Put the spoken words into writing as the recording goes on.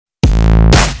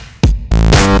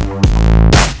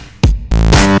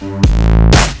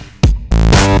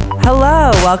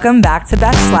Welcome back to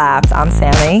Beth Slapped. I'm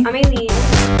Sammy. I'm Aileen.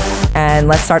 And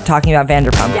let's start talking about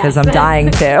Vanderpump because I'm dying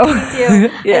to. Me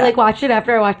too. Yeah. I watched it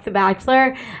after I watched The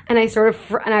Bachelor, and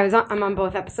I'm on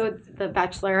both episodes, The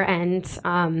Bachelor and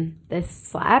this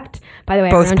Slapped. By the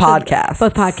way, Both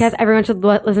podcasts. Everyone should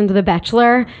listen to The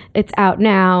Bachelor. It's out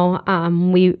now.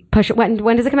 We push it. When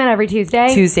does it come out? Every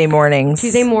Tuesday. Tuesday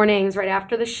mornings, right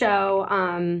after the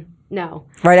show. No.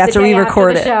 Right after we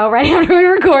record it. Right after we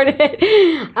record it.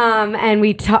 And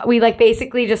we like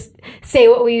basically just say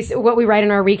what we write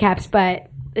in our recaps, but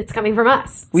it's coming from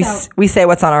us. We say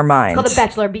what's on our mind. It's called The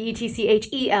Bachelor,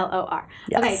 Betchelor.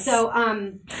 Yes. Okay, so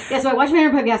so I watched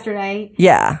Vanderpump yesterday.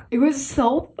 Yeah. It was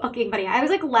so fucking funny. I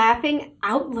was like laughing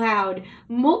out loud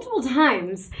multiple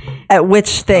times. At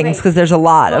which things? Because there's a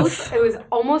lot of. It was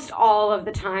almost all of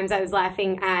the times I was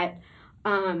laughing at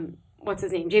what's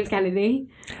his name? James Kennedy.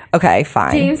 Okay,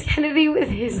 fine. James Kennedy with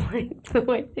his, like, the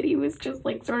way that he was just,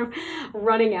 like, sort of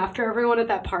running after everyone at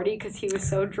that party because he was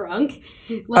so drunk.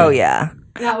 Like, oh, yeah.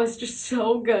 That was just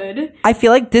so good. I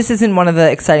feel like this isn't one of the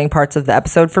exciting parts of the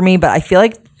episode for me, but I feel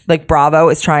like Bravo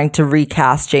is trying to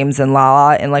recast James and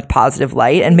Lala in like positive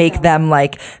light and make them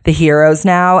like the heroes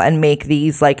now and make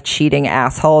these like cheating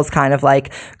assholes kind of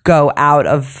like go out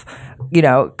of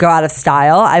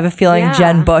style. I have a feeling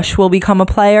Jen Bush will become a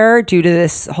player due to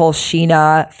this whole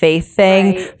Sheena Faith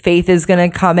thing. Right. Faith is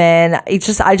going to come in. I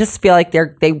just feel like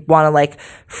they want to like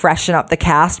freshen up the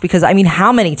cast because I mean,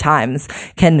 how many times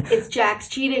it's Jax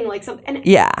cheating like something? And,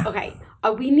 yeah. Okay.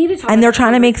 We need to talk. And they're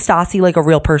trying to make Stassi like a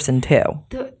real person too.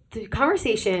 The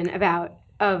conversation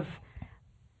of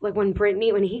like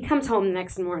when he comes home the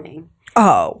next morning.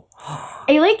 Oh.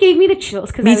 It like gave me the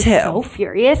chills because I was so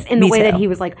furious in the way that he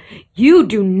was like, "You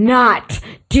do not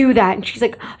do that," and she's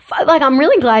like, I'm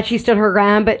really glad she stood her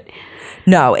ground, but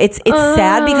no, it's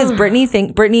sad because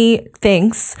Brittany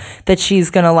thinks that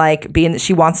she's gonna like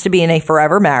she wants to be in a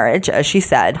forever marriage, as she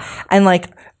said, and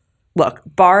like, look,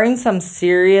 barring some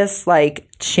serious like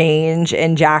change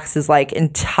in Jax's like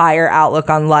entire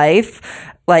outlook on life.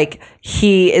 Like,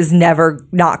 he is never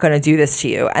not going to do this to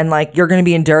you. And, like, you're going to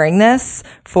be enduring this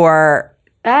for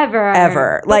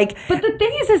ever. Like, but the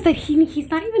thing is that he's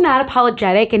not even that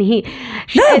apologetic. And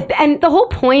and the whole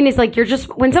point is, like, you're just,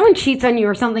 when someone cheats on you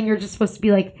or something, you're just supposed to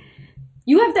be like,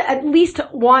 you have to at least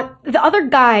want the other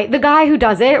guy, the guy who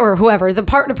does it or whoever, the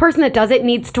person that does it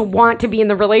needs to want to be in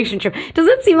the relationship.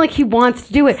 Doesn't seem like he wants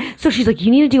to do it. So she's like,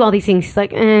 you need to do all these things. She's like,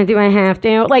 do I have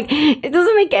to? Like, it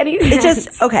doesn't make any sense. It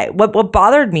just, okay, what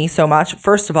bothered me so much,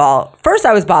 first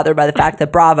I was bothered by the fact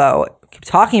that Bravo keeps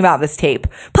talking about this tape.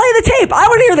 Play the tape. I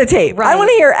want to hear the tape. Right. I want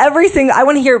to hear I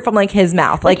want to hear it from like his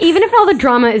mouth. Like even if all the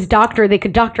drama is doctor, they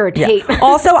could doctor a tape. Yeah.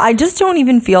 Also, I just don't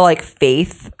even feel like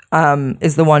Faith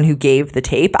is the one who gave the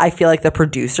tape. I feel like the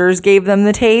producers gave them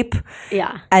the tape.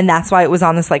 Yeah. And that's why it was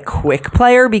on this like quick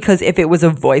player, because if it was a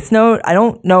voice note, I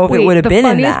don't know if it would have been in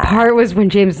that. The funniest part was when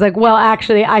James was like, well,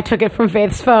 actually, I took it from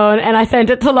Faith's phone and I sent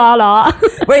it to Lala.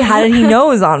 Wait, how did he know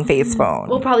it was on Faith's phone?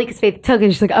 Well, probably because Faith took it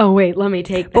and she's like, oh, wait, let me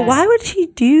take that. But why would she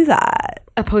do that?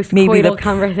 A post-coital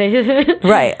conversation.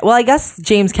 Right. Well, I guess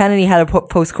James Kennedy had a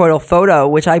post-coital photo,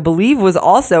 which I believe was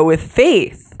also with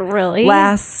Faith. Really?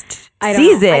 Last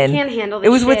season. I can't handle this. It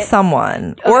was with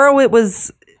someone. Okay. Or it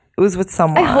was with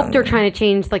someone. I hope they're trying to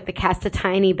change like the cast a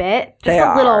tiny bit. Just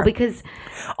a little, because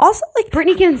also like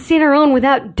Brittany can stand her own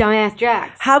without dumbass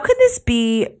Jax. How could this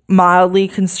be mildly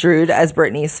construed as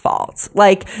Brittany's fault?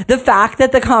 Like the fact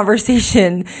that the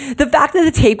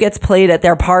tape gets played at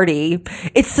their party,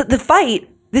 it's the fight.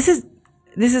 This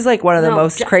is like one of the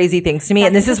most crazy things to me,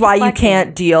 and this is why you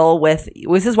can't deal with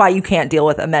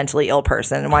a mentally ill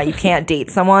person and why you can't date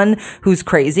someone who's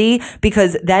crazy,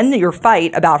 because then your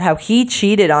fight about how he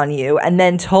cheated on you and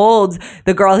then told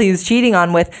the girl he was cheating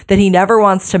on with that he never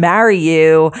wants to marry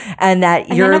you and that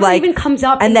you're like even comes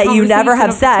up and that you never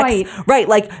have sex. Right,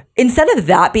 like instead of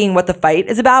that being what the fight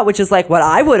is about, which is like what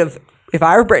I would have if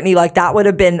I were Brittany, like that would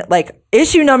have been like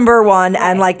issue number one,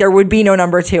 and like there would be no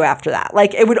number two after that.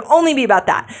 Like it would only be about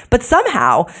that. But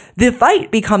somehow the fight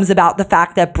becomes about the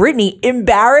fact that Brittany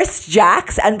embarrassed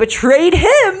Jax and betrayed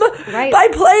him by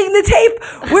playing the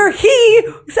tape where he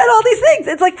said all these things.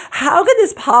 It's like, how could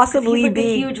this possibly be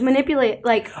a huge manipulate?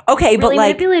 Like okay, really but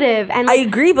like manipulative. And I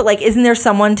agree, but like, isn't there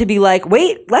someone to be like,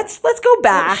 wait, let's go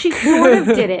back? She sort of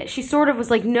did it. She sort of was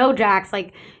like, no, Jax,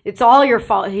 like it's all your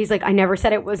fault. He's like, I never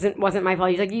said it wasn't my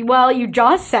fault. He's like, well, you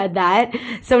just said that.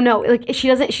 So no, like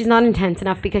she's not intense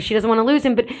enough because she doesn't want to lose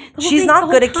him. But she's not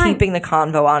good at keeping the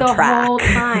convo on track. The whole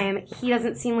time, he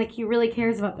doesn't seem like he really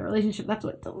cares about the relationship. That's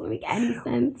what doesn't make any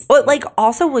sense. But like,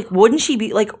 also, like, wouldn't she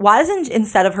be like, why doesn't,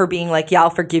 instead of her being like, yeah, I'll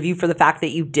forgive you for the fact that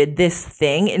you did this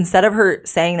thing, instead of her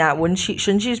saying that,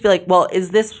 shouldn't she just be like, well, is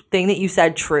this thing that you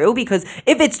said true? Because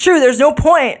if it's true, there's no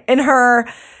point in her.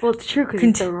 Well, it's true because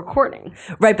it's a recording.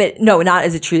 Right, but no, not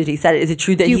is it true that he said it. Is it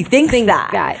true that he thinks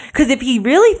that? Because if he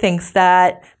really thinks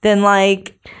that, then why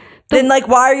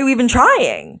are you even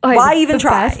trying? Why even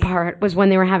try? The best part was when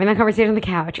they were having that conversation on the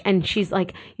couch, and she's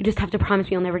like, you just have to promise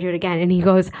me you'll never do it again. And he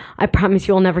goes, I promise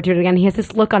you will never do it again. He has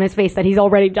this look on his face that he's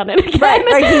already done it again. Right,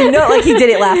 like he did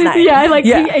it last night.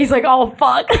 Yeah, he's like, oh,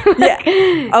 fuck.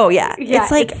 Oh, yeah.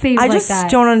 It's like, I just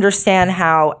don't understand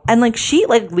how, and like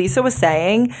Lisa was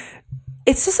saying,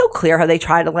 it's just so clear how they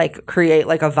try to like create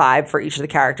like a vibe for each of the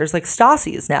characters. Like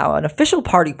Stassi is now an official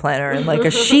party planner and like a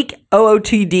chic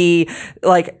OOTD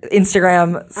like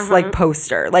Instagram like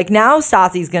poster. Like now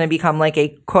Stassi's going to become like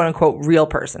a quote unquote real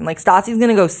person. Like Stassi's going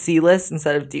to go C-list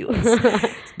instead of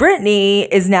D-list. Brittany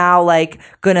is now like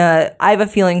I have a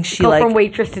feeling she go from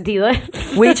waitress to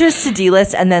D-list. Waitress to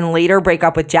D-list, and then later break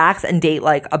up with Jax and date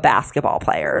like a basketball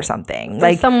player or something.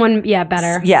 Like someone,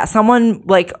 better. Yeah, someone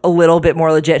like a little bit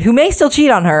more legit who may still cheat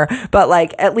on her, but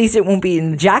like at least it won't be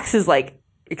in Jax's like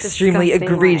extremely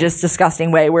egregious,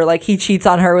 disgusting way where like he cheats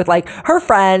on her with like her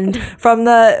friend from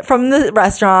the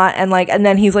restaurant, and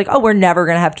then he's like, oh, we're never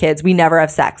gonna have kids, we never have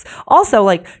sex. Also,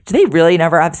 like, do they really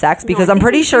never have sex? Because I'm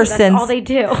pretty sure that's all they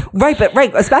do. Right,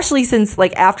 especially since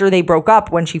like after they broke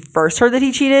up, when she first heard that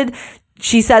he cheated,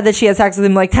 she said that she had sex with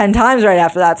him like 10 times right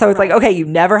after that. So it's like, okay, you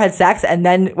never had sex, and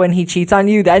then when he cheats on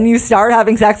you, then you start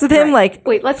having sex with him. Right. Like,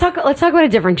 wait, let's talk about a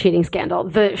different cheating scandal.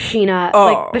 The Sheena,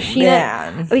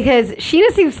 man. Because Sheena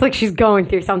seems like she's going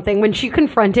through something. When she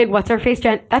confronted what's her face,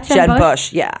 that's Jen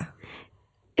Bush, yeah.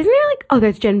 Isn't there like,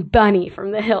 there's Jen Bunny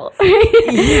from The Hills?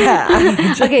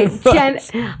 Yeah. Okay,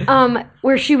 Jen,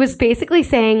 where she was basically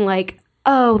saying like,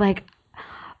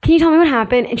 can you tell me what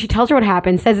happened? And she tells her what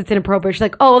happened, says it's inappropriate. She's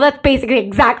like, oh, well, that's basically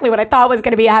exactly what I thought was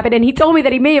going to be happening. And he told me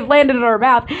that he may have landed in her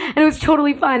mouth, and it was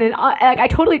totally fine. And I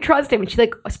totally trust him. And she's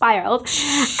like spiraled.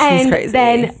 She's and crazy.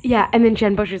 And then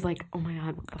Jen Bush is like, oh my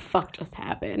God, what the fuck just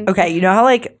happened? Okay, you know how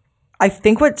like, I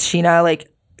think what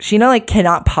Sheena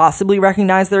cannot possibly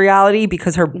recognize the reality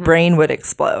because her brain would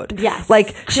explode. Yes.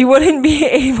 Like she wouldn't be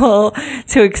able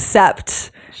to accept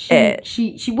it.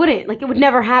 She wouldn't. Like it would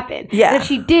never happen. Yeah. And if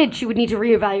she did, she would need to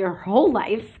reevaluate her whole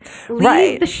life,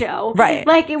 leave the show. Right.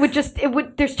 Like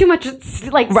there's too much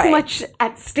too much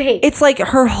at stake. It's like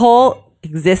her whole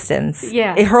existence.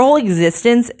 Yeah. Her whole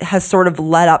existence has sort of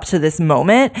led up to this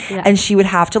moment, and she would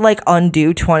have to like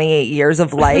undo 28 years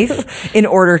of life in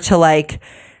order to like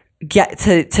get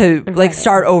to like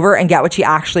start over and get what she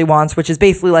actually wants, which is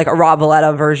basically like a Rob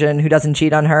Valletta version who doesn't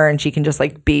cheat on her, and she can just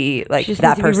like be like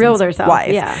that person's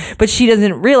wife. Yeah. But she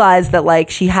doesn't realize that like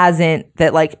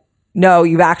no,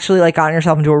 you've actually like gotten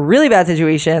yourself into a really bad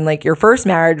situation. Like your first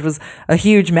marriage was a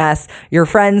huge mess. Your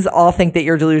friends all think that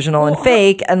you're delusional and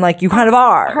fake, and like you kind of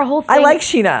are. Her whole thing, I like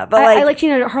Sheena, but I like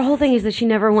Sheena. Her whole thing is that she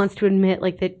never wants to admit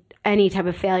like that any type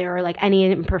of failure or like any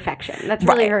imperfection. That's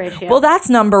really her issue. Well, that's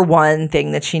number one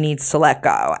thing that she needs to let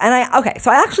go. And so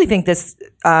I actually think this,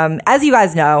 as you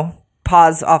guys know,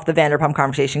 pause off the Vanderpump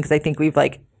conversation because I think we've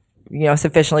like,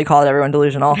 sufficiently called everyone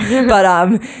delusional. But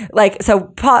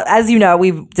as you know,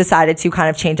 we've decided to kind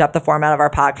of change up the format of our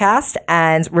podcast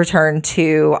and return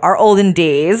to our olden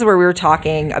days where we were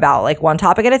talking about like one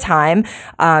topic at a time.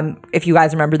 If you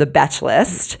guys remember the Betch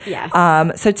List. Yes.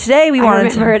 So today I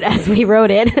remember it as we wrote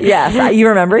it. Yes. You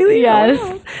remember?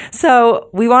 Yes. So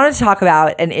we wanted to talk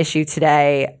about an issue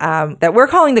today that we're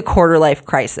calling the quarter life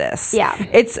crisis. Yeah.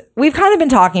 We've kind of been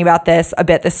talking about this a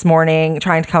bit this morning,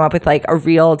 trying to come up with like a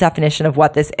real definition of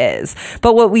what this is.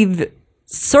 But what we've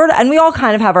and we all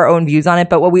kind of have our own views on it,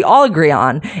 but what we all agree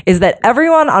on is that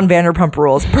everyone on Vanderpump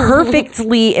Rules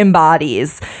perfectly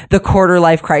embodies the quarter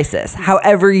life crisis,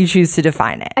 however you choose to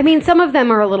define it. I mean, some of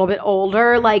them are a little bit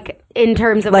older, like in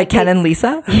terms of like Ken and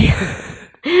Lisa.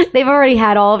 They've already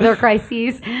had all of their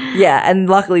crises. Yeah, and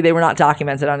luckily they were not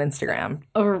documented on Instagram.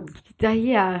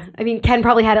 Yeah. I mean, Ken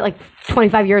probably had it like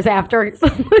 25 years after.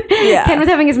 Yeah. Ken was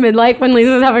having his midlife when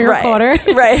Lisa was having her quarter.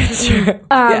 Right, it's true.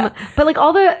 But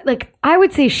like I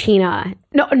would say Sheena.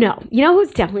 No. You know who's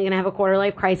definitely going to have a quarter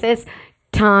life crisis?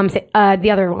 The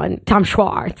other one, Tom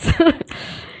Schwartz.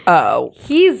 Oh,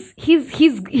 he's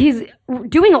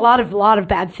doing a lot of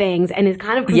bad things and is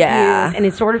kind of confused and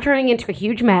is sort of turning into a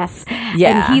huge mess.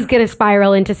 Yeah, and he's gonna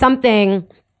spiral into something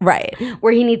Right.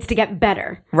 where he needs to get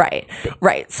better. Right.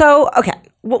 So, okay.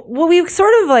 What we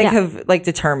sort of have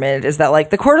determined is that like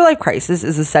the quarter life crisis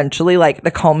is essentially like the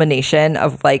culmination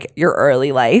of like your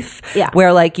early life,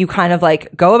 where like you kind of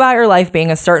like go about your life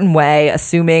being a certain way,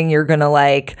 assuming you're gonna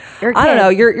like I don't know,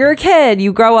 you're a kid,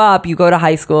 you grow up, you go to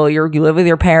high school, you live with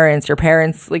your parents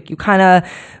like you kind of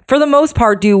for the most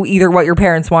part do either what your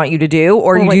parents want you to do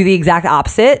or you do the exact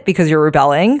opposite because you're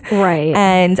rebelling, right?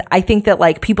 And I think that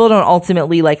like people don't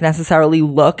ultimately like necessarily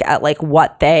look at like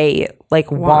what they like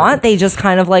want. They just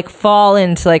kind of like fall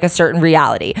into like a certain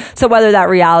reality. So whether that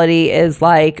reality is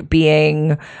like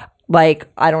being like,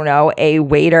 I don't know, a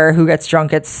waiter who gets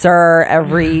drunk at Sir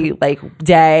every like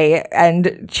day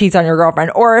and cheats on your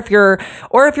girlfriend, or if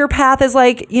your path is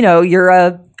like, you know, you're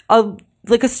a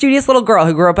like a studious little girl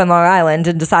who grew up in Long Island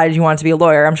and decided you wanted to be a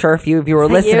lawyer. I'm sure a few of you were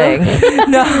listening.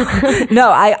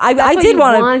 No, I did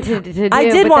want to. I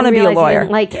did want to be a lawyer.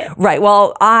 Like it. Right.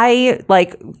 Well, I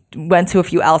like went to a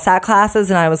few LSAT classes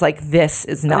and I was like, this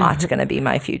is not going to be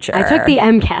my future. I took the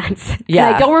MCATs. Yeah.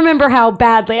 I don't remember how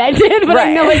badly I did, but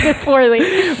I know I did poorly.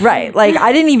 Right. Like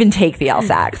I didn't even take the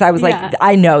LSAT because I was like,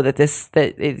 I know that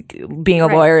being a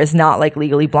lawyer is not like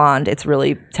Legally Blonde. It's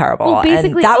really terrible. Well,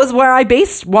 and that was where I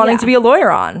based wanting to be a lawyer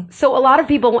on. So a lot of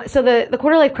people, the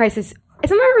quarter life crisis,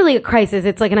 it's not really a crisis.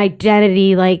 It's like an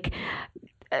identity, like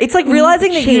it's like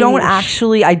realizing that you don't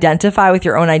actually identify with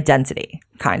your own identity,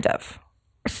 kind of.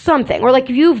 Something, or like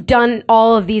you've done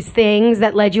all of these things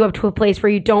that led you up to a place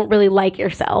where you don't really like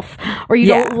yourself, or you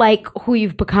don't like who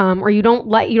you've become, or you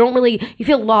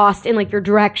feel lost in like your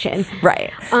direction.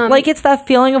 Right. Like it's that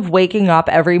feeling of waking up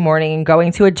every morning and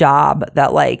going to a job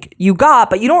that like you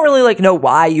got, but you don't really like know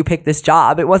why you picked this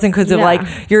job. It wasn't because of like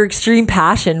your extreme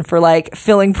passion for like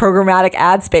filling programmatic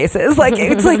ad spaces. Like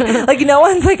it's like no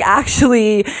one's like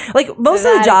actually like most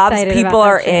of the jobs people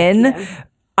are in. Yeah.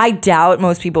 I doubt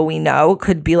most people we know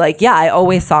could be like, yeah, I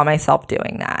always saw myself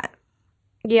doing that.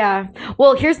 Yeah.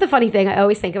 Well, here's the funny thing. I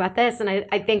always think about this, and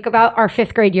I think about our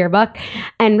 5th grade yearbook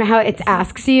and how it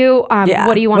asks you,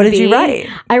 what do you want to be? What did you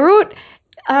write? I wrote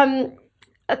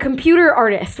a computer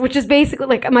artist, which is basically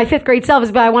like my 5th grade self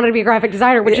is, but I wanted to be a graphic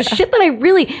designer, which is shit that I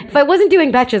really, if I wasn't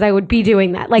doing Betches, I would be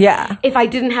doing that. Like, if I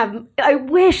didn't have, I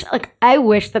wish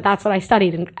that that's what I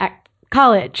studied in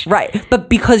college. Right. But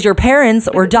because your parents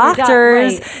or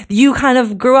doctors, you kind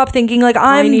of grew up thinking like,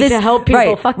 I need to help people.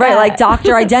 Right. Fuck right. Like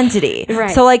doctor identity. Right.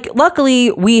 So like,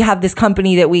 luckily we have this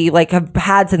company that we like have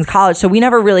had since college. So we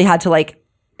never really had to like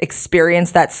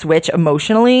experience that switch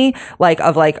emotionally, like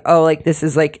of like, oh, like this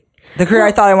is like the career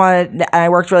I thought I wanted and I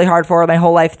worked really hard for my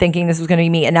whole life thinking this was going to be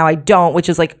me. And now I don't, which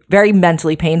is like very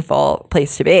mentally painful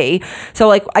place to be. So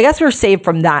like, I guess we're saved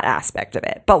from that aspect of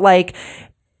it. But like,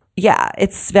 yeah,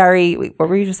 it's very. What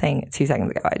were you just saying 2 seconds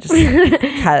ago? I just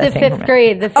had the 5th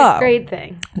grade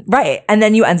thing. Right, and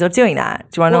then you ended up doing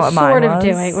that. Do you want to know what mine was? Sort of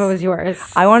doing. What was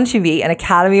yours? I wanted to be an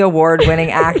Academy Award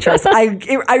winning actress.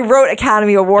 I wrote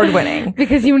Academy Award winning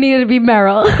because you needed to be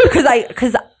Meryl.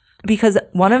 because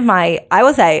one of my, I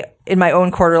will say, in my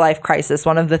own quarter life crisis,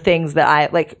 one of the things that I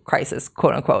like crisis,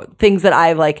 quote unquote, things that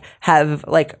I like have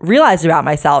like realized about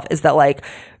myself is that like.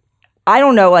 I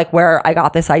don't know like where I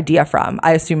got this idea from.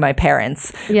 I assume my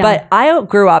parents. Yeah. But I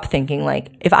grew up thinking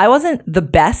like if I wasn't the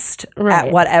best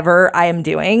at whatever I am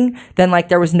doing, then like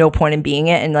there was no point in being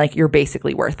it and like you're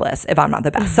basically worthless if I'm not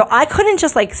the best. So I couldn't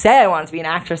just like say I wanted to be an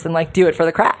actress and like do it for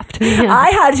the craft. Yeah.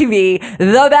 I had to be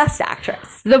the best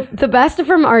actress. The best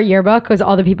from our yearbook was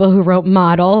all the people who wrote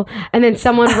model, and then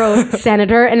someone wrote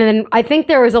senator, and then I think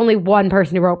there was only one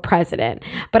person who wrote president,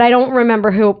 but I don't remember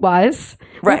who it was.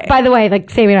 Right. By the way, like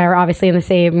Sammy and I were obviously in the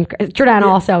same. Jordan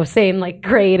also same like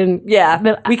grade and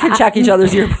we could check each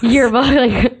other's yearbook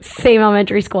like same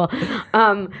elementary school.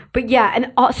 But yeah,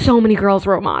 and so many girls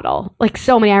wrote model, like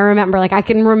so many. I remember like I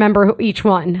can remember each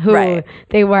one who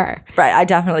they were. Right. I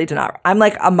definitely do not. I'm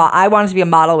like I wanted to be a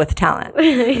model with talent.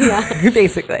 Yeah,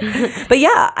 basically. But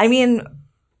yeah, I mean.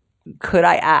 Could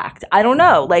I act? I don't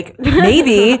know. Like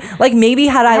maybe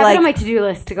had I like it on my to-do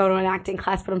list to go to an acting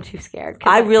class, but I'm too scared.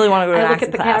 I really want to go to an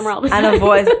acting class. I look at the camera all the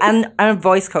time. And a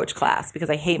voice coach class because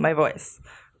I hate my voice.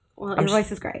 Well, your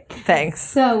voice is great. Thanks.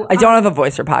 So I don't have a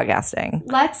voice for podcasting.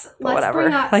 Let's whatever.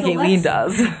 Bring up, like Aileen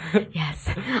does. Yes.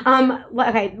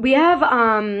 Okay. We have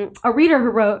a reader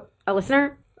who wrote a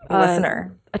listener, a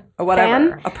whatever,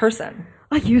 fan? a person,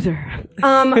 a user.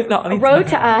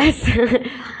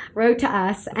 Wrote to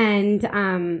us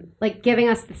and like giving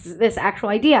us this actual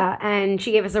idea, and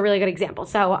she gave us a really good example.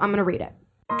 So I'm gonna read it.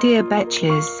 Dear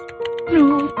Betches.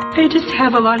 No, I just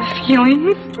have a lot of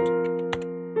feelings.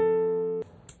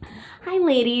 Hi,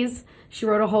 ladies. She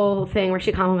wrote a whole thing where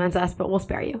she compliments us, but we'll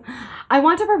spare you. I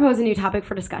want to propose a new topic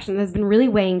for discussion that has been really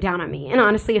weighing down on me and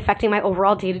honestly affecting my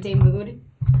overall day-to-day mood.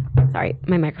 Sorry,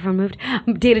 my microphone moved.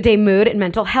 Day-to-day mood and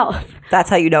mental health. That's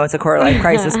how you know it's a quarter-life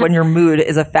crisis, when your mood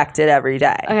is affected every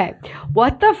day. Okay.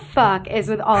 What the fuck is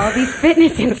with all of these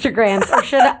fitness Instagrams?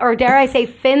 Or dare I say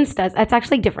Finstas? That's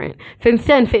actually different.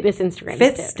 Finsta and fitness Instagrams.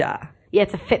 Fitsta. Yeah,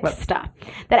 it's a Fitsta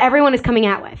that everyone is coming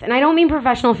out with. And I don't mean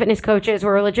professional fitness coaches who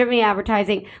are legitimately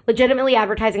advertising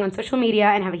on social media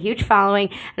and have a huge following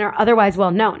and are otherwise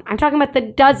well known. I'm talking about the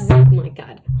dozens. Oh my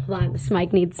God. Hold on. This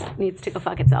mic needs to go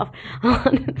fuck itself.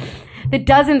 The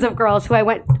dozens of girls who I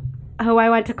went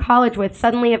to college with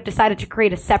suddenly have decided to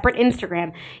create a separate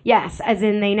Instagram. Yes, as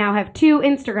in they now have 2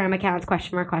 Instagram accounts,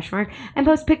 question mark, and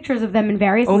post pictures of them in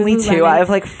various Only Lululemon. 2. I have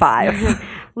like 5.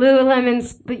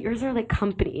 Lululemons, but yours are like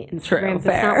company Instagrams. True, it's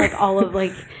fair. not like all of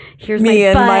like, here's Me my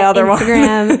and butt my other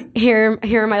Instagram.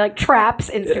 Here are my like traps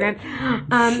Instagram.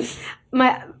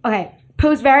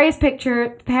 Post various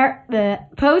pictures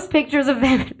of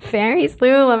them in various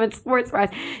Lululemon sports bras,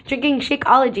 drinking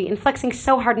Shakeology and flexing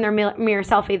so hard in their mirror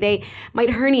selfie they might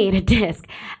herniate a disc.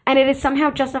 And it is somehow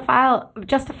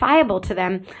justifiable to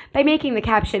them by making the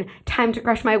caption, "Time to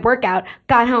crush my workout,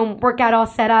 got home, workout all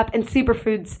set up, and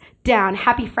superfoods down.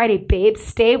 Happy Friday, babe.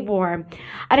 Stay warm."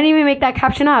 I didn't even make that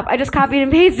caption up. I just copied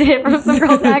and pasted it from some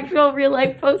girl's actual real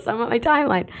life post on my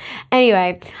timeline.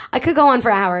 Anyway, I could go on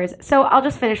for hours, so I'll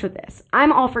just finish with this.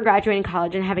 I'm all for graduating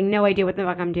college and having no idea what the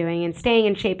fuck I'm doing, and staying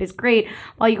in shape is great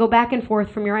while you go back and forth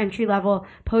from your entry-level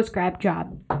post-grad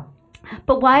job.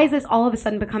 But why is this all of a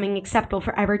sudden becoming acceptable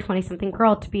for every 20-something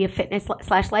girl to be a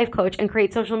fitness/life coach and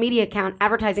create social media account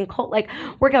advertising cult-like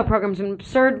workout programs and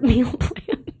absurd meal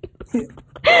plans?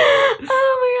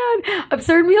 Oh my God.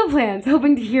 Absurd meal plans.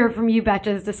 Hoping to hear from you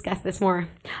betches discuss this more.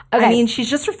 Okay. I mean, she's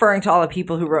just referring to all the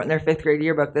people who wrote in their 5th grade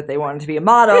yearbook that they wanted to be a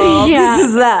model. Yeah. This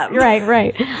is them.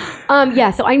 Right.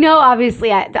 So I know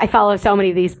obviously I follow so many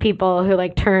of these people who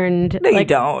like turned. No, you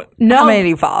don't. No. How many do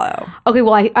you follow? Okay,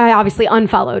 well, I obviously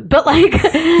unfollowed, but like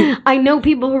I know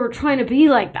people who are trying to be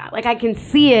like that. Like I can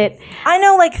see it. I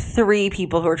know like 3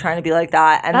 people who are trying to be like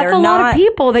that, and that's they're a not, lot of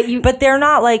people that you. But they're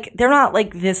not like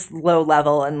this low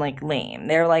level and like lame.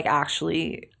 They're like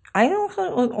actually. I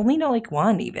only know like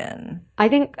 1 even. I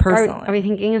think personally. Are we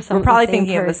thinking of someone? We're probably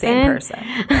thinking of the same person.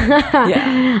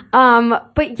 Yeah.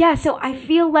 But yeah, so I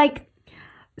feel like.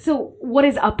 So what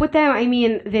is up with them? I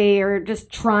mean, they are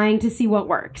just trying to see what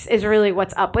works. Is really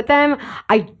what's up with them.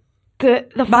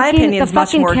 My opinion is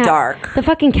much more dark. The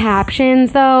fucking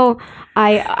captions, though,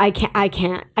 I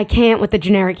can't with the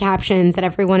generic captions that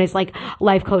everyone is like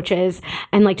life coaches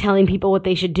and like telling people what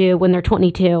they should do when they're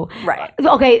 22. Right.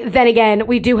 Okay. Then again,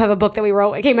 we do have a book that we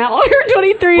wrote. It came out when we were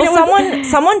 23. Well,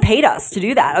 someone paid us to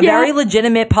do that. A very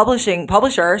legitimate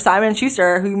publisher, Simon &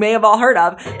 Schuster, who you may have all heard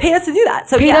of, paid us to do that.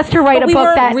 So paid us to write a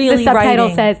book that really the subtitle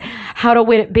says "How to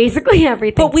Win at Basically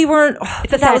Everything." But we weren't.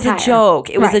 That was a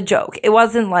joke. It was a joke. It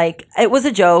wasn't like. It was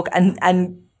a joke,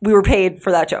 and we were paid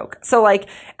for that joke. So like,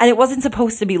 and it wasn't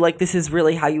supposed to be like, this is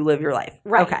really how you live your life.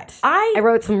 Right. Okay. I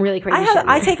wrote some really crazy shit.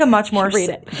 I take a much more read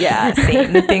it. Yeah,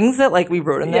 same. The things that like we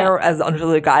wrote in there as under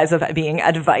the guise of being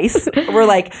advice were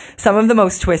like some of the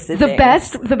most twisted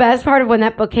things. The best part of when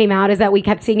that book came out is that we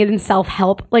kept seeing it in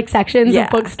self-help like sections of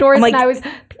bookstores, and I was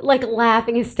like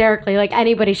laughing hysterically, like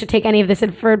anybody should take any of this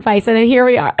for advice, and then here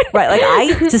we are. Right. Like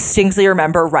I distinctly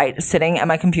remember sitting at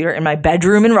my computer in my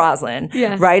bedroom in Roslyn,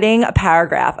 writing a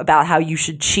paragraph about how you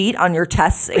should cheat on your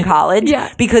tests in college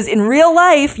because in real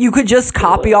life you could just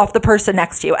copy off the person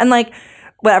next to you. And like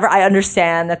whatever, I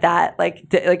understand that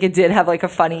like it did have like a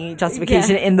funny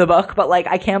justification in the book, but like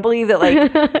I can't believe that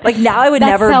like now I would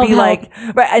never be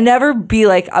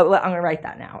like I'm gonna write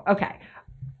that now. Okay.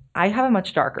 I have a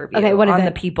much darker view on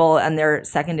the people and their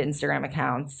second Instagram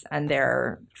accounts and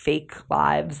their fake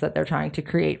lives that they're trying to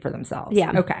create for themselves.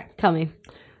 Yeah. Okay. Tell me.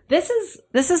 This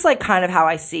is like kind of how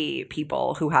I see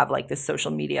people who have like this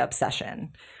social media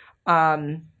obsession.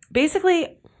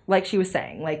 Basically, like she was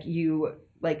saying, like you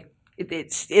like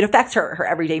it affects her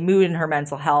everyday mood and her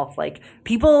mental health. Like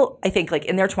people, I think like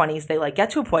in their 20s, they like get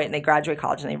to a point and they graduate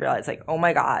college and they realize like, oh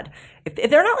my God,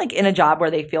 if they're not like in a job where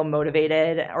they feel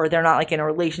motivated or they're not like in a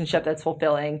relationship that's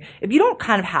fulfilling, if you don't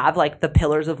kind of have like the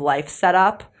pillars of life set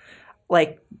up,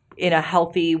 like in a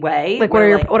healthy way. Like what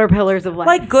are pillars of life?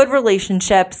 Like good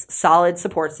relationships, solid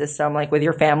support system, like with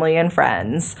your family and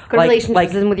friends. Good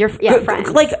relationships with your friends.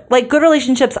 Like good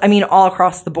relationships, I mean all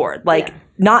across the board. Like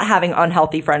not having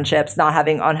unhealthy friendships, not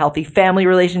having unhealthy family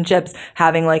relationships,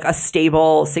 having like a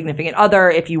stable significant other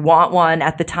if you want one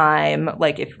at the time,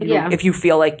 like if you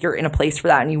feel like you're in a place for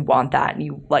that and you want that and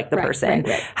you like the person,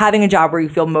 having a job where you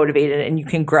feel motivated and you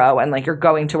can grow and like you're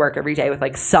going to work every day with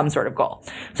like some sort of goal.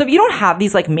 So if you don't have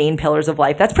these like main pillars of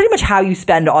life, that's pretty much how you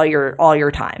spend all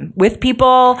your time with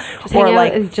people, just or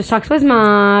like just talks with his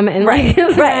mom and right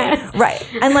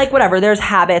and like whatever. There's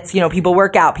habits, people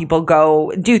work out, people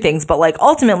go do things, but like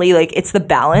ultimately like it's the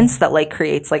balance that like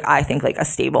creates like I think like a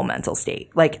stable mental state,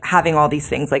 like having all these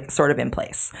things like sort of in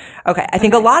place. Okay, I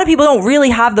think a lot of people don't really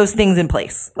have those things in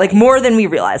place, like more than we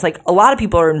realize. Like a lot of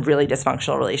people are in really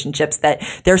dysfunctional relationships that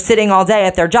they're sitting all day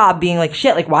at their job being like,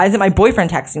 shit, like why isn't my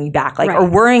boyfriend texting me back, like or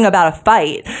worrying about a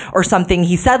fight or something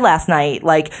he said last night,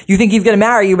 like you think he's gonna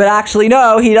marry you but actually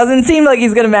no, he doesn't seem like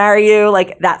he's gonna marry you,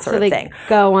 like that sort of thing.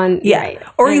 Go on,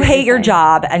 or you hate your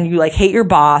job and you like hate your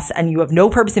boss and you have no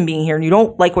purpose in being here and you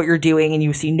don't like what you're doing and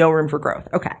you see no room for growth.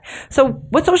 Okay, so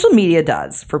what social media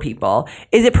does for people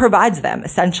is it provides them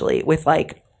essentially with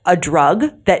like a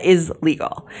drug that is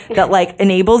legal that like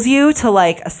enables you to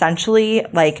like essentially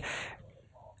like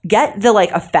get the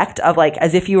like effect of like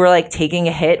as if you were like taking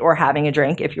a hit or having a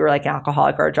drink if you were like an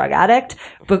alcoholic or a drug addict,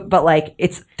 but like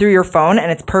it's through your phone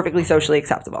and it's perfectly socially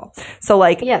acceptable. So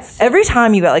like every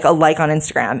time you get like a like on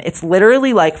Instagram, it's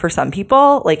literally like for some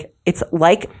people like it's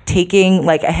like taking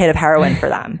like a hit of heroin for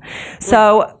them.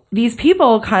 So these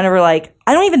people kind of are like,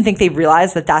 I don't even think they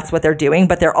realize that that's what they're doing,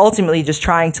 but they're ultimately just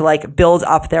trying to like build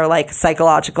up their like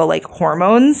psychological like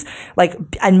hormones, like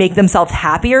and make themselves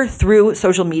happier through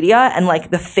social media and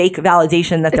like the fake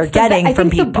validation that they're getting from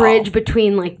people. The bridge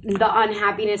between like the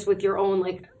unhappiness with your own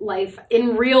like life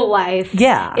in real life,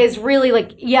 is really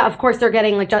like of course they're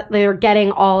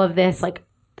getting all of this like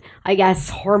I guess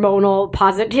hormonal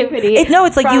positivity.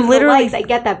 It's like you literally. I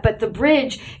get that, but the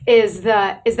bridge is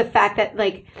the fact that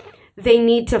like they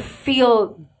need to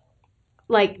feel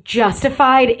like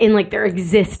justified in like their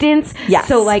existence. Yes.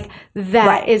 So like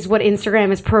that is what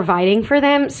Instagram is providing for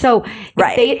them. So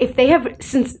if they have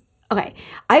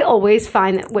I always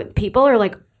find that when people are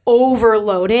like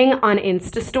overloading on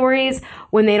Insta stories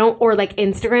when they don't, or like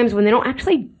Instagrams when they don't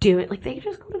actually do it, like they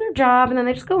just go to their job and then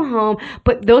they just go home.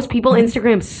 But those people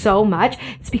Instagram so much,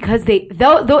 it's because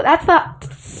that's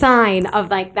the sign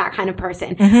of like that kind of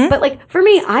person. But like for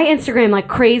me, I Instagram like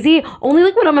crazy only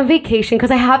like when I'm on vacation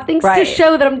because I have things to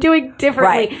show that I'm doing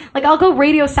differently. Like I'll go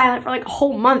radio silent for like a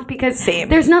whole month because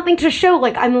there's nothing to show.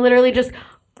 Like I'm literally just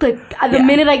like the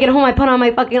minute I get home, I put on my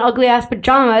fucking ugly ass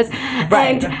pajamas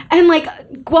and like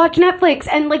watch Netflix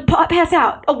and like pass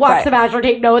out, watch The Bachelor,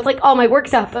 take notes, like all my work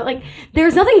stuff. But like,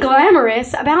 there's nothing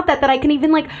glamorous about that I can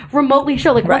even like remotely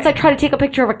show. Like once I try to take a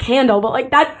picture of a candle, but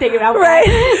like that thing about like,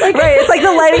 it's like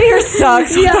the lighting here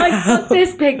sucks. Like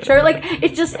this picture, like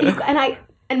it's just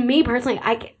and me personally,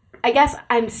 I guess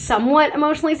I'm somewhat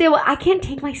emotionally stable. I can't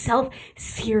take myself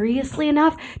seriously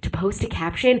enough to post a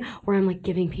caption where I'm like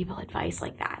giving people advice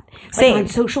like that. Like on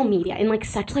social media in like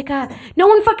such like a no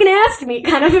one fucking asked me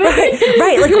kind of thing.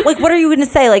 Right. Like what are you going to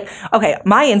say? Like, okay,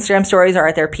 my Instagram stories are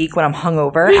at their peak when I'm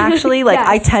hungover, actually. Like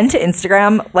I tend to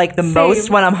Instagram like the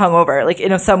most when I'm hungover, like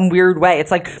in some weird way.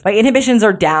 It's like my inhibitions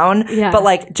are down, but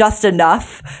like just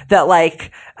enough that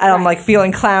like I'm like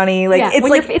feeling clowny. Like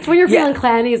it's when you're feeling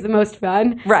clowny is the most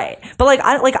fun. Right. But like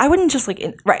I wouldn't just like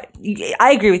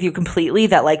I agree with you completely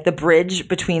that like the bridge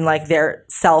between like their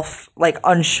self like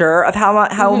unsure of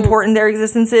how important their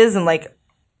existence is and like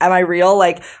am I real,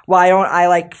 like why don't I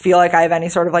like feel like I have any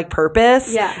sort of like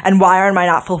purpose and why am I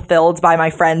not fulfilled by my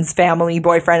friends, family,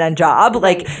 boyfriend and job,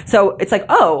 like so it's like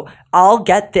I'll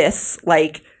get this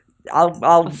like I'll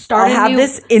have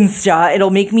this Insta. It'll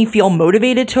make me feel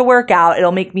motivated to work out.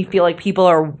 It'll make me feel like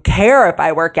people care if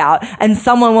I work out, and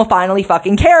someone will finally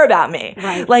fucking care about me.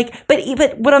 Right. Like,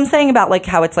 but what I'm saying about like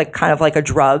how it's like kind of like a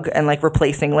drug and like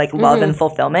replacing like love and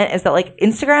fulfillment is that like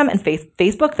Instagram and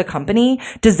Facebook, the company,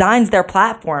 designs their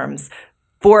platforms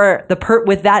for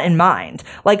with that in mind.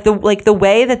 Like the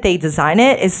way that they design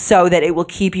it is so that it will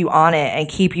keep you on it and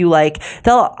keep you like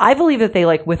I believe that they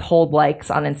like withhold likes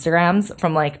on Instagrams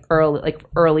from like early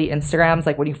Instagrams,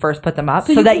 like when you first put them up,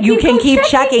 so that you can keep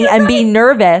checking and be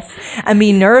nervous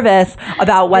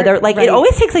about whether like it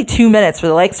always takes like 2 minutes for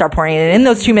the likes start pouring in, and in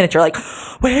those 2 minutes you're like,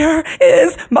 where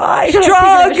is my drug?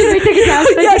 Should I take it down?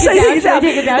 Should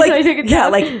I take it down? Yeah,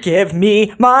 like give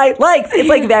me my likes. It's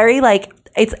like very like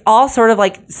it's all sort of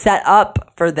like set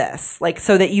up for this, like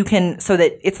so that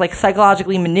it's like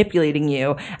psychologically manipulating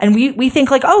you. And we think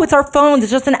like, oh, it's our phones,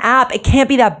 it's just an app, it can't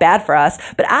be that bad for us.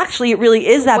 But actually it really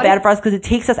is that bad for us because it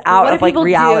takes us out of like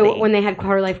reality. Do when they had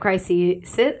quarter life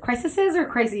crises?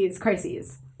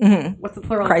 What's the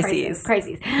plural? Crises.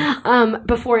 Crises.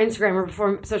 Before Instagram or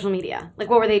before social media, like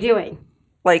what were they doing?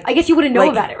 Like, I guess you wouldn't know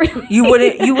about it. Really. you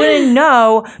wouldn't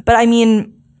know. But I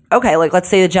mean, okay, like let's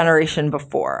say the generation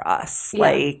before us,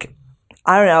 like.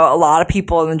 I don't know. A lot of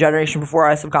people in the generation before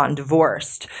us have gotten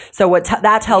divorced. So what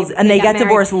that tells, and they get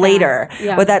divorced later.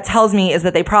 Yeah. What that tells me is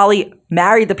that they probably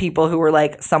married the people who were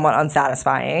like somewhat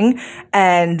unsatisfying,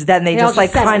 and then they just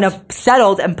like kind of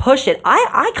settled and pushed it.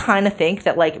 I kind of think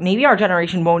that like maybe our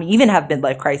generation won't even have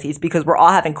midlife crises because we're all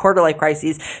having quarter life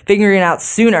crises, figuring it out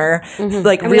sooner.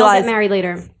 Like and we all get married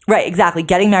later. Right, exactly.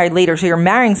 Getting married later. So you're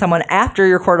marrying someone after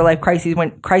your quarter life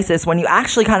crisis when you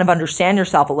actually kind of understand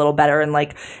yourself a little better and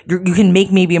like you can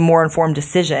make maybe a more informed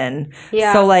decision.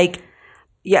 Yeah. So like,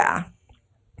 yeah.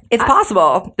 It's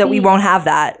possible that we won't have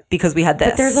that because we had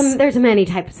this. But there's many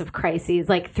types of crises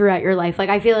like throughout your life. Like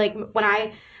I feel like when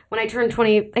I turned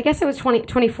 20, I guess it was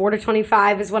 24 to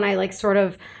 25 is when I like sort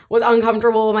of was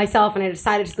uncomfortable with myself and I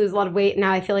decided to lose a lot of weight. And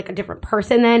now I feel like a different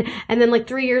person then. And then like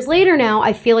 3 years later now,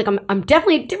 I feel like I'm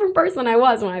definitely a different person than I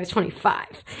was when I was 25.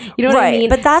 You know what I mean?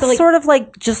 But that's so, like, sort of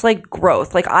like just like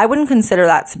growth. Like I wouldn't consider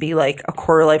that to be like a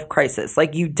quarter life crisis.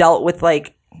 Like you dealt with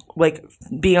like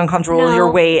being uncomfortable with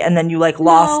your weight and then you like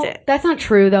lost it. That's not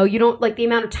true though. You don't like the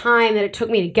amount of time that it took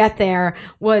me to get there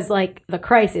was like the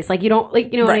crisis. Like you don't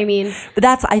like, you know what I mean? But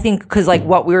that's, I think, because like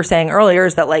what we were saying earlier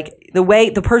is that like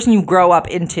the person you grow up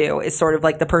into is sort of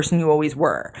like the person you always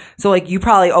were. So like you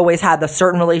probably always had the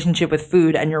certain relationship with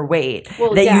food and your weight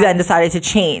you then decided to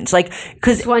change. Like,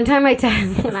 because one time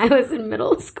when I was in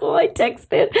middle school, I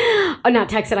texted,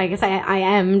 I guess I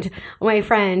M'd my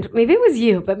friend. Maybe it was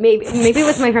you, but maybe it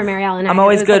was my friend Marielle. And I'm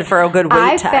always good for a good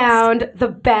weight text. I found the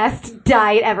best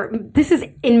diet ever. This is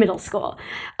in middle school.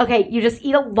 Okay, you just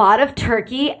eat a lot of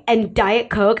turkey and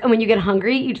Diet Coke, and when you get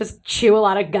hungry, you just chew a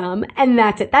lot of gum, and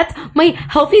that's it. That's my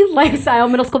healthy lifestyle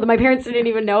in middle school that my parents didn't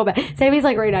even know about. Sammy's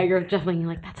like, right now, you're definitely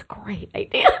like, that's a great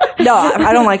idea. No,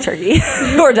 I don't like turkey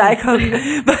or Diet Coke,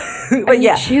 but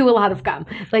yeah. You chew a lot of gum.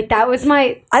 Like, that was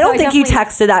my... I don't think you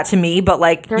texted that to me, but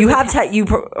like, you have...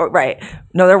 right.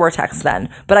 No, there were texts then.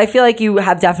 But I feel like you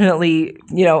have definitely,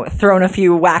 thrown a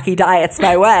few wacky diets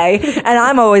my way. And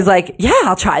I'm always like, yeah,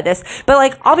 I'll try this. But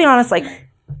like, I'll be honest, like,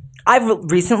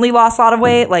 I've recently lost a lot of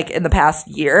weight, like in the past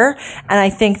year. And I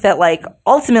think that like,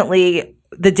 ultimately,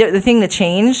 the thing that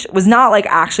changed was not like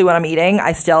actually what I'm eating.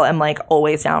 I still am like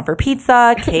always down for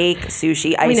pizza, cake,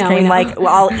 sushi, ice cream. Like,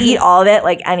 I'll eat all of it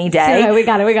like any day. So, we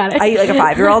got it. I eat like a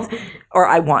 5-year-old, or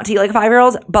I want to eat like a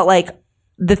 5-year-old. But like,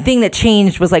 the thing that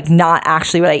changed was like not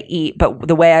actually what I eat, but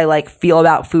the way I like feel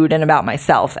about food and about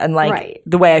myself, and like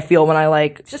the way I feel when I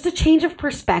like... It's just a change of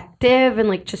perspective, and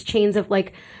like just change of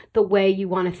like the way you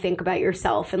want to think about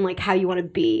yourself and like how you want to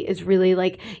be is really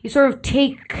like you sort of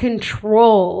take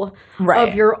control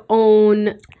of your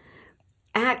own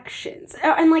actions,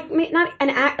 and like not an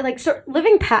act like so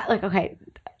living like okay.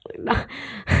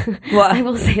 I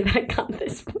will say that I got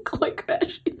this from Khloe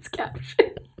Kardashian's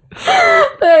caption.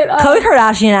 But, Khloe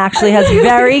Kardashian actually has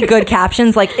very good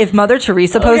captions. Like if Mother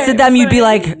Teresa posted them, you'd be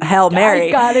like, Hail Mary.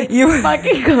 I got it. You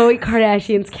fucking Khloe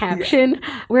Kardashian's caption,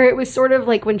 where it was sort of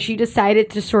like when she decided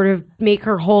to sort of make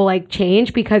her whole like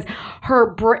change because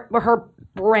her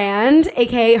brand,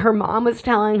 aka her mom, was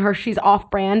telling her she's off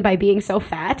brand by being so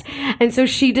fat, and so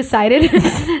she decided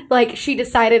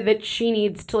that she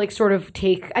needs to like sort of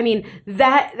take, I mean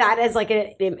that as like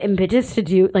an impetus to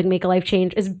do like make a life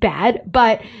change is bad,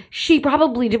 but she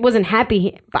probably wasn't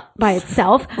happy by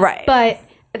itself, right? But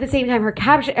at the same time, her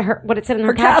caption, what it said in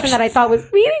her caption that I thought was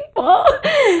meaningful.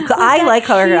 So I like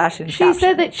Khloe Kardashian's caption. She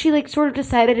said that she like sort of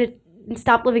decided to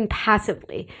stop living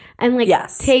passively and like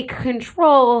take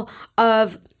control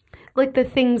of like the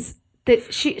things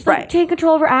that she like, take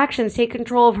control of her actions, take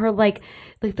control of her like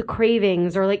the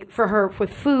cravings, or like for her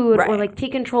with food, or like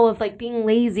take control of like being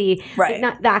lazy, like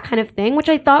not that kind of thing, which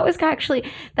I thought was actually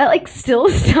that like still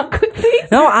stuck with me.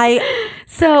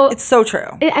 So it's so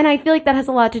true, and I feel like that has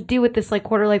a lot to do with this like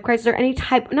quarter life crisis, or any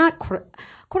type not quarter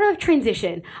life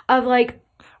transition of like.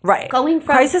 Right. Going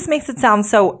from crisis makes it sound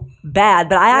so bad,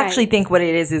 but I actually think what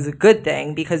it is a good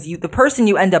thing, because the person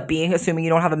you end up being, assuming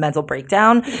you don't have a mental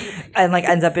breakdown and like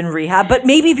ends up in rehab, but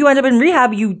maybe if you end up in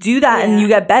rehab, you do that and you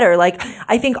get better. Like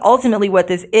I think ultimately what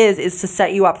this is to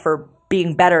set you up for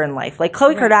being better in life. Like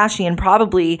Khloe Kardashian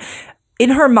probably,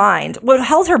 in her mind, what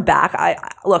held her back,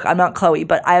 look, I'm not Khloe,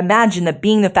 but I imagine that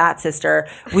being the fat sister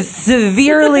was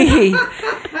severely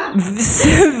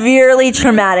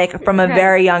traumatic from a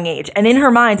very young age. And in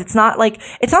her mind, it's not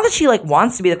that she like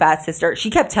wants to be the fat sister. She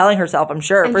kept telling herself, I'm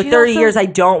sure, and for 30 years, I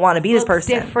don't want to be this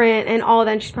person. Different and all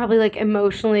that. And she's probably like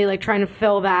emotionally like trying to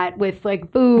fill that with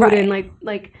like food and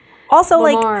like Also,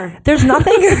 Lamar. like, there's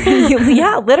nothing.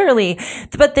 Yeah, literally.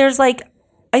 But there's like,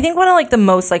 I think one of like the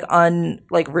most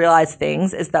like realized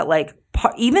things is that like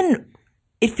even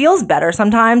it feels better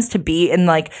sometimes to be in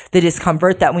like the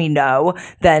discomfort that we know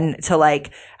than to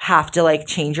like have to like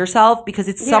change yourself, because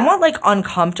it's somewhat like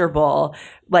uncomfortable,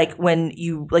 like when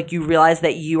you realize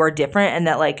that you are different and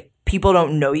that like people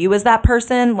don't know you as that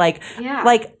person. Like,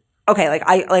 okay, like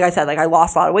I said, like I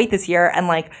lost a lot of weight this year, and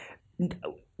like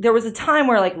there was a time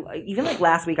where like even like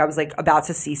last week I was like about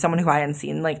to see someone who I hadn't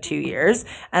seen in like 2 years,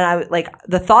 and I like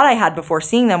the thought I had before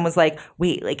seeing them was like,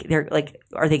 wait, like they're like,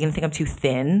 are they gonna think I'm too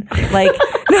thin? Like,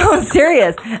 no, I'm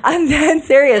serious. I'm dead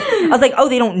serious. I was like, oh,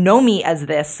 they don't know me as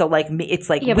this, so like it's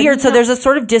like weird. So there's a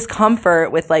sort of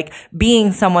discomfort with like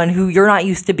being someone who you're not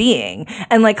used to being,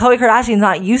 and like Khloe Kardashian's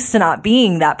not used to not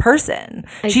being that person.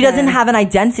 She doesn't have an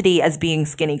identity as being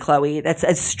skinny Khloe that's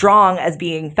as strong as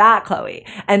being fat Khloe,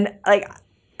 and like.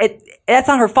 That's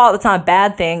not her fault. That's not a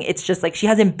bad thing. It's just like she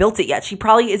hasn't built it yet. She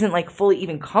probably isn't like fully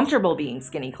even comfortable being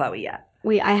skinny Khloe yet.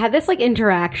 I had this like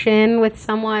interaction with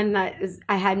someone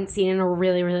I hadn't seen in a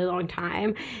really, really long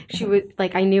time. She was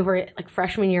like, I knew her like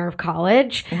freshman year of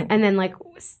college, and then like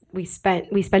we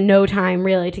spent no time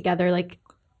really together, like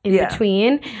in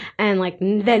between, and like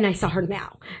then I saw her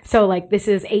now. So like this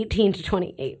is 18 to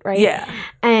 28, right? Yeah.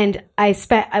 And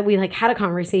we like had a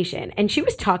conversation, and she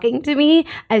was talking to me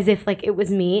as if like it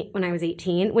was me when I was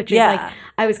 18, which is like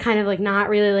I was kind of like not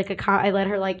really like I let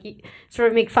her like sort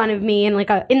of make fun of me in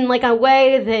like a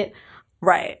way that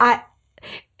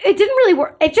it didn't really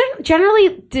work. It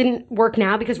generally didn't work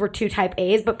now because we're two type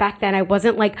A's, but back then I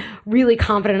wasn't like really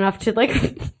confident enough to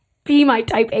like be my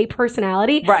type A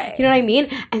personality. Right. You know what I mean?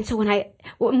 And so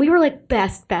when we were like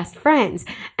best friends,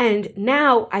 and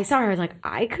now I saw her, I was like,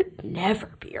 I could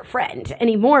never be your friend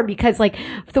anymore, because like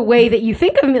the way that you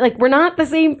think of me, like we're not the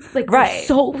same, like we're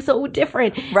so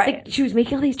different. Right. Like she was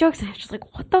making all these jokes, and I was just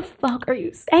like, what the fuck are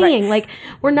you saying? Like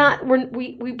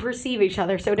we perceive each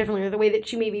other so differently, or the way that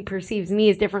she maybe perceives me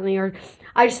is differently, or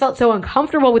I just felt so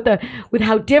uncomfortable with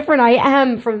how different I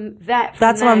am from that.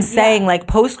 That's what I'm saying. Like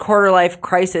post quarter life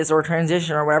crisis or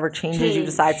transition or whatever changes you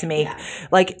decide to make,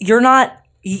 like you're not.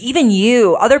 Even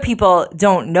you, other people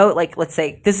don't know, like, let's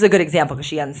say, this is a good example because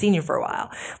she hadn't seen you for a while.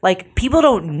 Like, people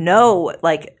don't know,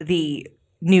 like, the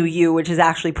new you, which is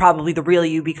actually probably the real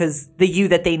you, because the you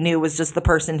that they knew was just the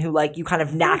person who, like, you kind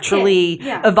of naturally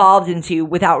evolved into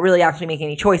without really actually making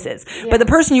any choices. But the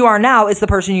person you are now is the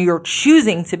person you're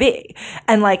choosing to be.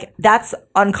 And, like, that's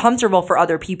uncomfortable for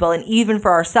other people, and even for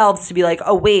ourselves to be like,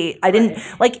 oh, wait, I didn't,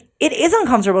 like, it is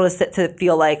uncomfortable to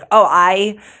feel like, oh,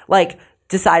 I, like,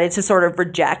 decided to sort of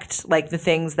reject like the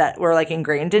things that were like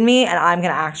ingrained in me, and I'm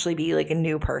going to actually be like a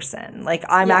new person. Like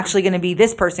I'm actually going to be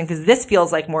this person because this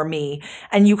feels like more me.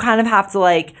 And you kind of have to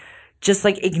like just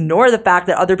like ignore the fact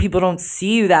that other people don't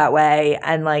see you that way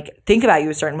and like think about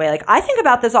you a certain way. Like I think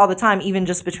about this all the time, even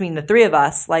just between the three of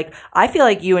us. Like I feel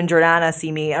like you and Jordana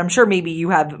see me. I'm sure maybe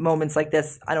you have moments like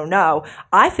this. I don't know.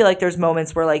 I feel like there's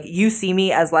moments where like you see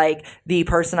me as like the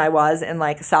person I was in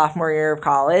like sophomore year of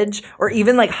college or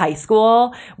even like high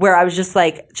school, where I was just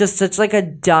such like a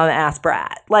dumb ass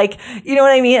brat. Like, you know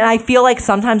what I mean? And I feel like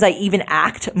sometimes I even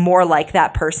act more like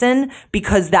that person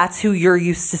because that's who you're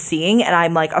used to seeing. And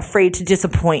I'm like afraid to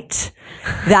disappoint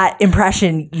that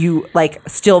impression you like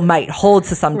still might hold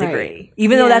to some degree,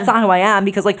 even though that's not who I am,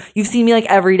 because like you've seen me like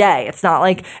every day. It's not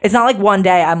like one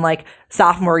day I'm like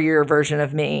sophomore year version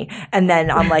of me and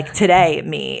then I'm like today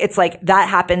me. It's like that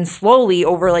happens slowly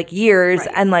over like years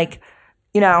and like,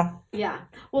 you know. Yeah.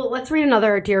 Well, let's read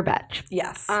another Dear Betch.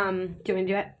 Yes. Do you want to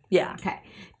do it? Yeah. Okay.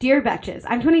 Dear Betches,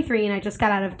 I'm 23 and I just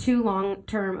got out of 2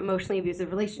 long-term emotionally abusive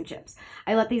relationships.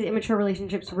 I let these immature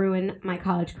relationships ruin my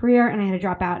college career, and I had to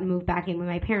drop out and move back in with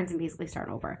my parents and basically start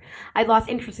over. I'd lost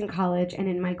interest in college and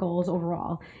in my goals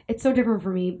overall. It's so different for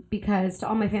me because to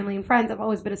all my family and friends, I've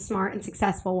always been a smart and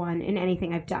successful one in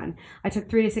anything I've done. I took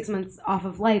 3 to 6 months off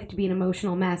of life to be an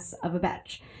emotional mess of a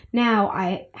betch. Now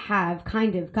I have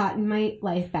kind of gotten my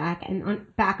life back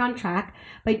and back on track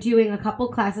by doing a couple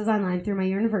classes online through my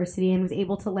university, and was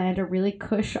able to land a really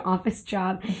cush office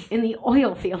job in the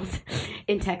oil field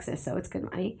in Texas, so it's good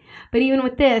money. But even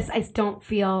with this, I don't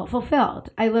feel fulfilled.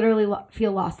 I literally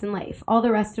feel lost in life. All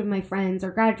the rest of my friends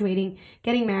are graduating,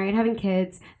 getting married, having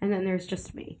kids, and then there's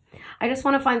just me. I just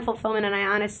want to find fulfillment, and I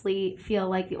honestly feel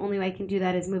like the only way I can do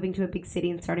that is moving to a big city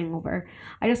and starting over.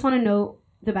 I just want to know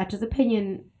the Betch's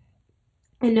opinion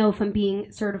and know if I'm being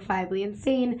certifiably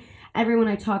insane. Everyone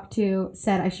I talked to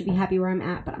said I should be happy where I'm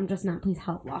at, but I'm just not. Please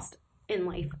help. Lost in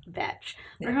life, Betch.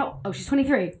 Oh, she's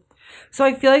 23. So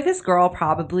I feel like this girl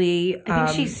probably. I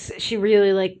think she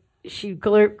really like she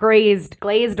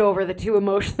glazed over the 2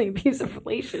 emotionally abusive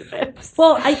relationships.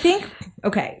 Well, I think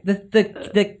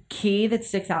the key that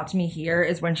sticks out to me here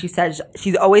is when she says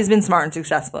she's always been smart and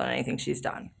successful in anything she's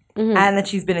done, and that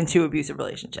she's been in 2 abusive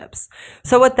relationships.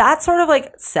 So what that sort of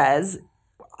like says,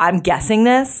 I'm guessing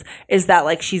this, is that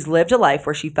like she's lived a life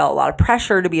where she felt a lot of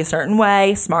pressure to be a certain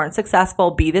way, smart and successful,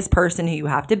 be this person who you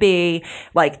have to be,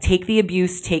 like take the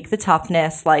abuse, take the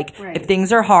toughness, like if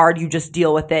things are hard, you just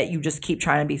deal with it, you just keep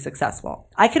trying to be successful.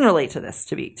 I can relate to this,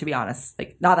 to be honest.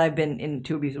 Like, not that I've been in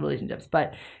 2 abusive relationships,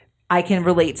 but I can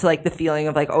relate to like the feeling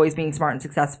of like always being smart and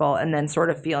successful, and then sort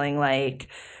of feeling like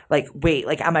wait,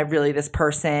 like am I really this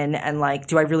person, and like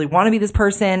do I really want to be this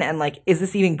person, and like is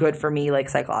this even good for me like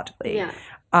psychologically? Yeah.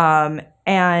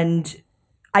 And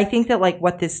I think that like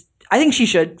I think she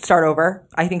should start over.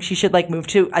 I think she should I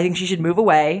think she should move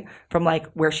away from like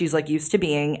where she's like used to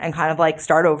being and kind of like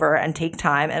start over and take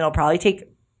time. And it'll probably take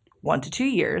 1 to 2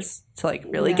 years to like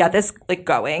really get this like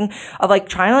going, of like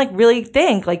trying to like really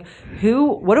think like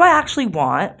what do I actually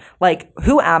want? Like,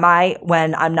 who am I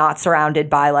when I'm not surrounded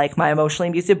by like my emotionally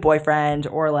abusive boyfriend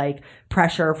or like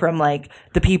pressure from like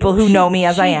the people who know me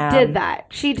as I am? She did that.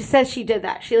 She says she did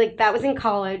that. She like, that was in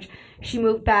college. She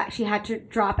moved back. She had to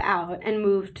drop out and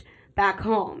moved back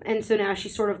home, and so now she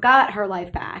sort of got her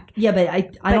life back. Yeah, but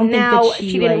I don't think that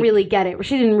she didn't really get it.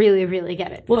 She didn't really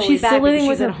get it. Well, she's still living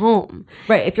with at home,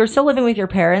 right? If you're still living with your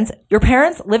parents,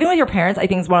 living with your parents, I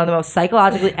think is one of the most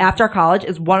psychologically after college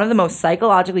is one of the most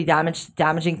psychologically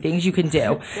damaging things you can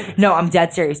do. No, I'm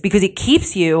dead serious, because it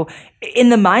keeps you in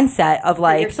the mindset of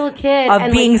like you're still a kid of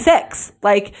and being like, 6.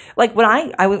 Like when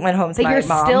I went home to my you're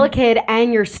mom, still a kid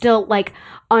and you're still like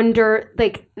under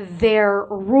like their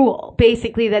rule,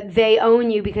 basically, that they own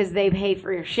you because they pay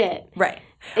for your shit. Right.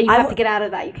 And you have to get out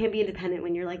of that. You can't be independent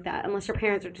when you're like that, unless your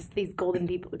parents are just these golden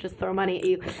people who just throw money at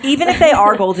you. Even if they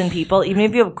are golden people, even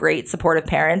if you have great supportive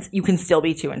parents, you can still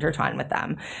be too intertwined with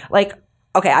them. Like,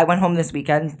 okay, I went home this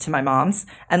weekend to my mom's,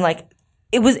 and like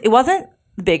it wasn't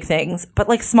big things, but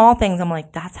like small things, I'm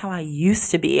like, that's how I used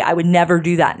to be. I would never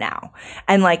do that now.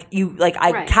 And like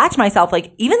I catch myself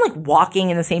like even like walking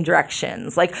in the same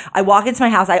directions. Like I walk into my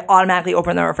house, I automatically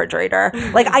open the refrigerator.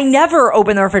 Like I never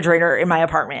open the refrigerator in my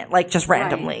apartment, like just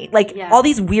randomly. Like all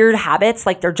these weird habits,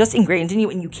 like they're just ingrained in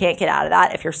you, and you can't get out of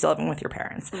that if you're still living with your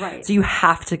parents. Right. So you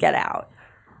have to get out.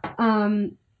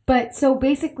 But so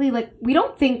basically, like, we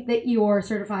don't think that you're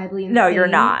certifiably insane. No, you're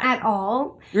not at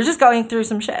all. You're just going through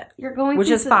some shit. You're going, which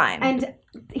through is fine. And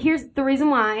here's the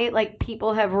reason why, like,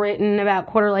 people have written about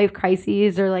quarter life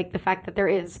crises, or like the fact that there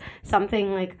is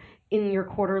something like in your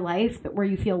quarter life where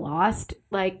you feel lost.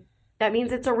 Like, that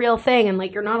means it's a real thing, and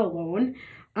like you're not alone.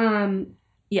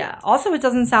 Yeah. Also, it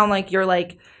doesn't sound like you're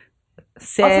like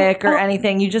sick or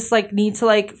anything. You just like need to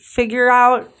like figure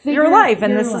out your life,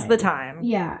 and this is the time.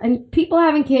 Yeah. And people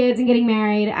having kids and getting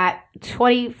married at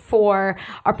 24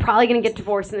 are probably going to get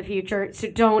divorced in the future, so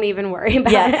don't even worry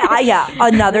about it.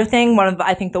 Another thing, one of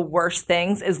I think the worst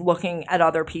things is looking at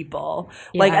other people.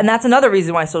 Like, and that's another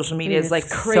reason why social media is like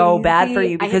crazy. So bad for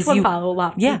you, because you follow a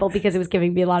lot of people because it was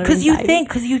giving me a lot of anxiety.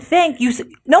 Because you think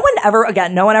no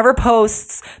one ever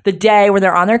posts the day where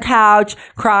they're on their couch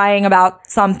crying about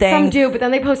something. Some do, but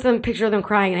then they post a picture of them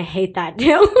crying, and I hate that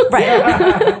too.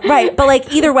 Right. Right. But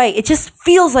like either way, it just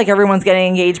feels like everyone's getting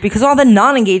engaged, because all the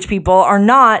non-engaged people are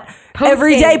not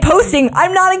every day posting,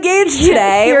 I'm not engaged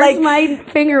today. Here's like my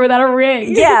finger without a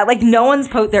ring. Yeah, like no one's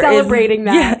celebrating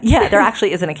that. Yeah, there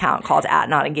actually is an account called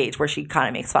 @NotEngaged where she kind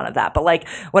of makes fun of that. But like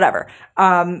whatever.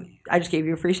 I just gave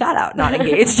you a free shout out, not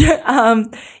engaged.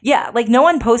 Yeah, like no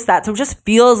one posts that, so it just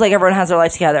feels like everyone has their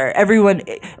life together. Everyone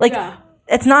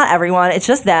It's not everyone. It's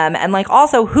just them. And like,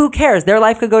 also, who cares? Their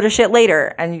life could go to shit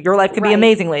later, and your life could be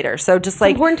amazing later. So just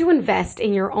like, it's important to invest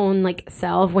in your own like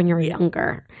self when you're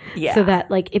younger, so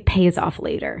that like it pays off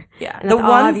later. Yeah, and that's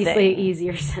obviously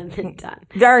easier said than done.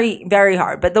 Very, very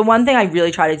hard. But the one thing I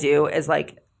really try to do is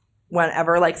like,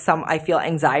 whenever like I feel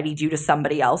anxiety due to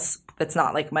somebody else that's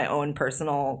not like my own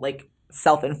personal like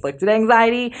self-inflicted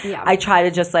anxiety, I try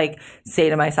to just like say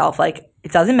to myself like,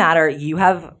 it doesn't matter. You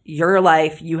have your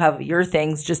life. You have your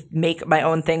things. Just make my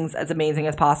own things as amazing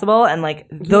as possible. And like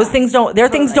those things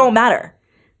things don't matter.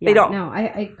 They don't. No,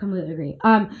 I completely agree.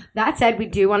 That said, we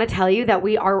do want to tell you that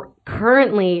we are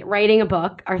currently writing a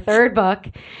book, our third book,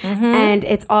 and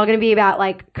it's all going to be about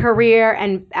like career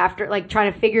and after like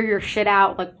trying to figure your shit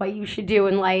out, like what you should do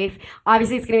in life.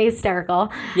 Obviously, it's going to be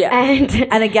hysterical. Yeah,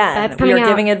 and again, that's coming we are out,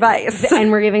 giving advice,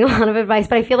 and we're giving a lot of advice.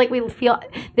 But I feel like we feel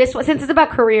this since it's about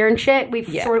career and shit, we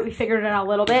figured it out a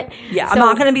little bit. Yeah, so, I'm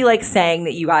not going to be like saying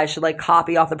that you guys should like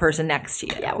copy off the person next to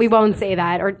you. Yeah, we won't say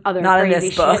that or other not crazy in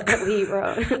this book. shit that we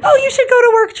wrote. Oh, you should go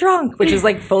to work drunk, which is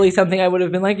like fully something I would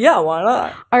have been like, yeah, why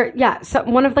not? Or so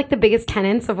one of like the biggest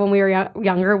tenets of when we were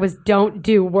younger was don't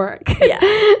do work. Yeah,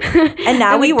 and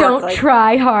now we work. Don't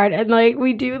try hard, and like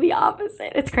we do the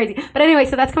opposite. It's crazy. But anyway,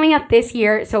 so that's coming out this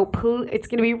year. So it's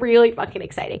gonna be really fucking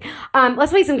exciting.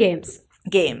 Let's play some games.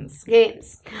 Games.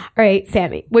 All right,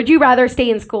 Sammy. Would you rather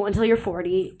stay in school until you're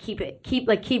 40,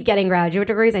 keep getting graduate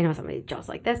degrees? I know somebody just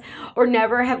like this, or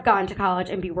never have gone to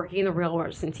college and be working in the real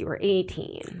world since you were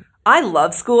 18? I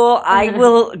love school. I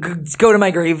will go to my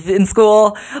grave in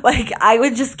school. Like I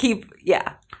would just keep.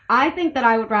 Yeah. I think that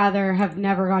I would rather have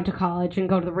never gone to college and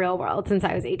go to the real world since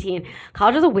I was 18.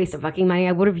 College is a waste of fucking money.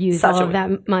 I would have used all of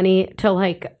that money to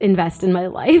like invest in my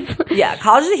life. Yeah,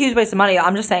 college is a huge waste of money.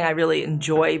 I'm just saying I really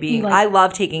enjoy being, I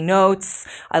love taking notes.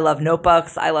 I love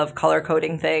notebooks. I love color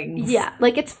coding things. Yeah,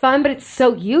 like it's fun, but it's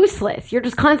so useless. You're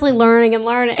just constantly learning and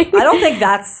learning. I don't think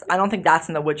that's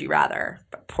in the would you rather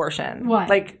portion. What?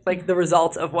 Like the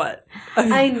results of what?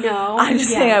 I know. I'm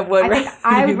just saying I would.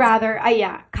 I would rather.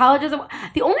 College is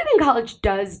the only thing college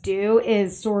does do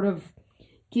is sort of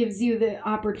gives you the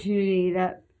opportunity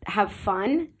to have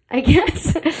fun, I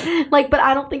guess. But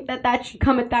I don't think that should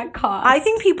come at that cost. I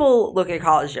think people look at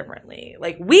college differently.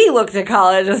 Like we looked at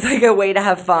college as like a way to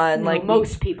have fun. No,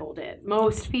 most people did.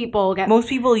 Most people did.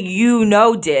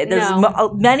 There's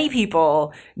many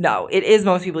people. No, it is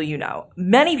most people you know.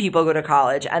 Many people go to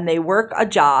college and they work a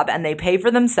job and they pay for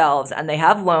themselves and they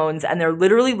have loans and they're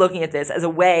literally looking at this as a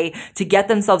way to get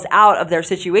themselves out of their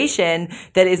situation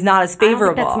that is not as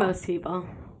favorable. I don't think that's most people.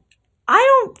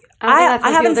 I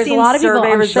haven't seen a lot of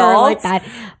survey results like that,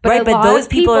 but right? But those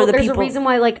people are the there's people. There's a reason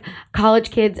why like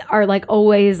college kids are like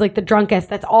always like the drunkest.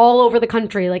 That's all over the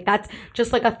country. Like that's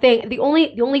just like a thing. The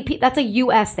only that's a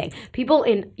U.S. thing. People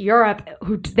in Europe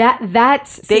who that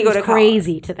seems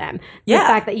crazy to them. The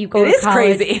fact that you go to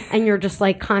college crazy. And you're just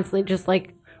like constantly just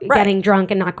like. Right. Getting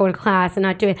drunk and not going to class and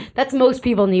not doing that's most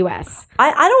people in the U.S.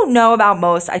 I don't know about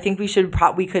most. I think we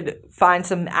could find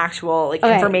some actual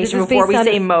information before we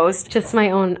say most. Just my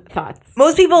own thoughts.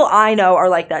 Most people I know are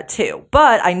like that too,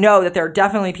 but I know that there are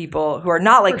definitely people who are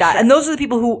not like that, and those are the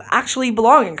people who actually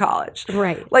belong in college.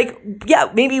 Right?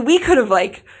 Maybe we could have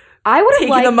I would have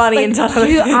taken the money and done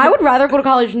it. I would rather go to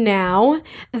college now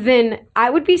than I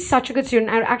would be such a good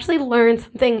student. I would actually learn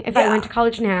something if I went to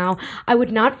college now. I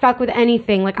would not fuck with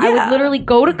anything. I would literally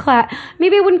go to class.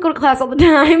 Maybe I wouldn't go to class all the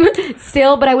time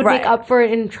still, but I would make up for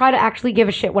it and try to actually give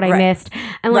a shit what I missed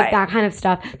and that kind of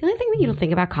stuff. The only thing that you don't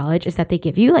think about college is that they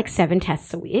give you 7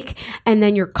 tests a week and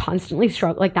then you're constantly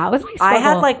struggling. That was my struggle.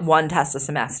 I had 1 test a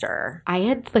semester. I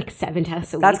had 7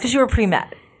 tests a week. That's because you were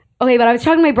pre-med. Okay, but I was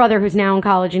talking to my brother who's now in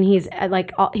college, and he's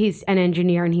he's an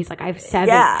engineer, and he's like, I have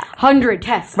 700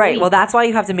 tests. Right. Well, that's why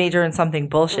you have to major in something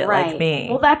bullshit like me.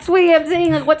 Well, that's why I'm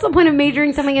saying, what's the point of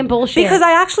majoring something in bullshit? Because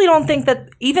I actually don't think that,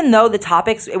 even though the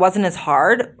topics, it wasn't as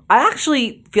hard, I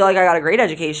actually feel like I got a great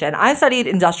education. I studied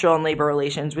industrial and labor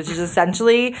relations, which is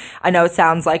essentially, I know it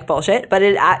sounds like bullshit, but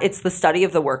it's the study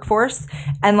of the workforce.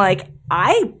 And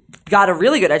I got a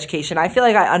really good education. I feel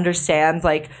like I understand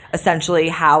essentially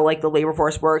how the labor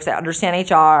force works. I understand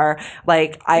HR.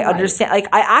 I understand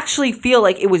I actually feel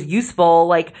like it was useful.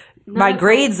 My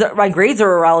grades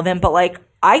are irrelevant, but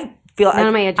I feel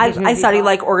I studied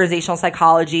organizational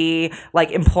psychology,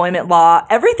 employment law.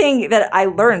 Everything that I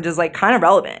learned is kind of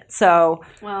relevant. So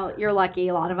well, you're lucky.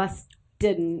 A lot of us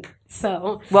didn't.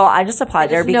 So well, I just applied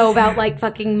there. I know about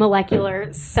fucking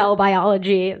molecular cell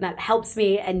biology. That helps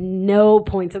me at no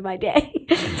points of my day,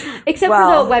 except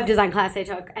for the web design class I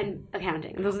took and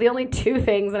accounting. Those are the only 2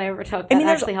 things that I ever took that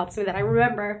actually helps me that I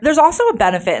remember. There's also a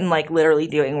benefit in literally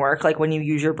doing work. When you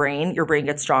use your brain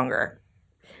gets stronger.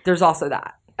 There's also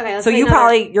that. Okay, so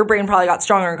your brain probably got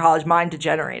stronger in college. Mine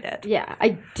degenerated. Yeah,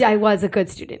 I was a good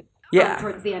student. Yeah,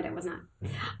 towards the end I was not.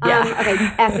 Yeah.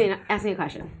 Okay, ask me a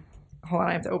question. Hold on,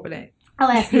 I have to open it. I'll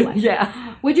ask you one.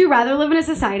 Yeah. Would you rather live in a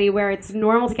society where it's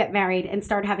normal to get married and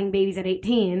start having babies at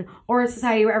 18, or a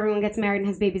society where everyone gets married and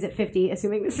has babies at 50,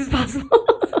 assuming this is possible?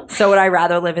 So would I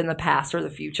rather live in the past or the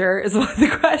future is what the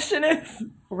question is.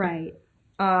 Right.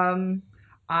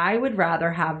 I would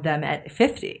rather have them at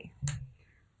 50.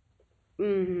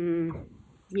 Mm-hmm.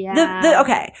 Yeah.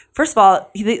 Okay. First of all,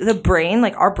 the brain,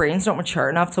 like our brains don't mature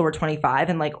enough till we're 25.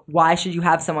 And like, why should you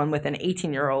have someone with an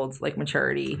 18-year-old's like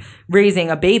maturity raising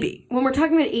a baby? When we're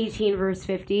talking about 18 versus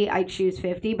 50, I choose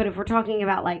 50. But if we're talking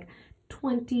about like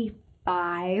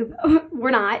 25,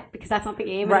 we're not, because that's not the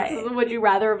game. Right. It's would you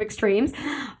rather of extremes.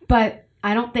 But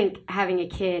I don't think having a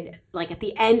kid like at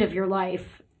the end of your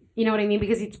life, you know what I mean?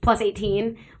 Because it's plus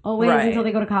 18 always until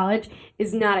they go to college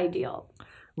is not ideal.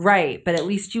 Right, but at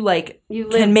least you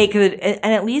can make it,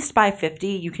 and at least by 50,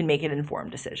 you can make an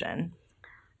informed decision.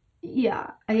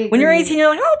 Yeah, I agree. When you're 18, you're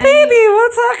like, oh, baby,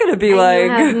 what's that going to be like?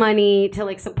 You have money to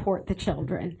like support the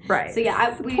children. Right. So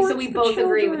yeah, we both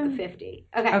agree with the 50.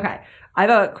 Okay. I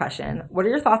have a question. What are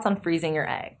your thoughts on freezing your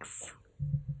eggs?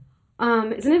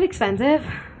 Isn't it expensive?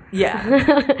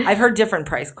 Yeah. I've heard different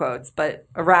price quotes, but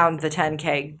around the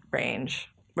 10K range.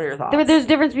 What are your thoughts? There's a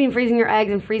difference between freezing your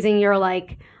eggs and freezing your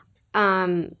like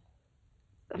I'm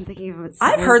thinking of it.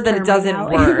 I've heard that it doesn't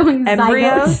work.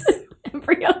 Embryos?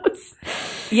 Embryos.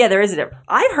 Yeah, there is a difference.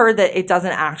 I've heard that it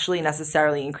doesn't actually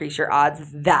necessarily increase your odds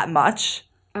that much.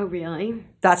 Oh, really?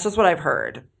 That's just what I've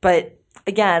heard. But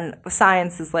again,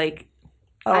 science is like,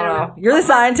 I don't know. You're the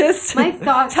scientist. My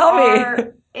thoughts Tell are me.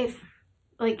 if,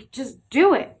 like, just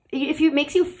do it. If it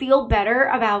makes you feel better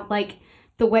about, like,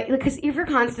 the way, because if you're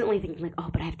constantly thinking like,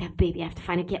 oh, but I have to have a baby, I have to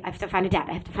find a kid, I have to find a dad,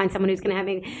 I have to find someone who's going to have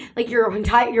me, like you're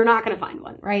not going to find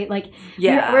one, right? Like,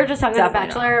 yeah, we're just talking about The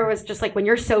Bachelor. It was just like when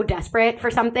you're so desperate for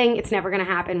something, it's never going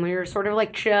to happen. When you're sort of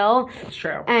like chill, it's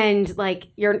true, and like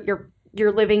you're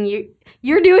living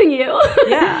you're doing you.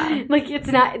 Yeah, like it's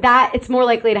not that it's more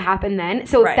likely to happen then.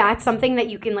 So if that's something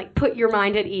that you can like put your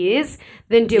mind at ease,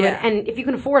 then do it. And if you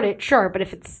can afford it, sure. But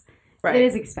if it's it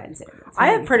is expensive. I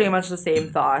have pretty much the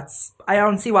same thoughts. I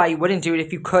don't see why you wouldn't do it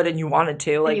if you could and you wanted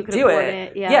to. Like, do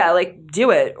it. Yeah, like, do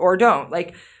it or don't.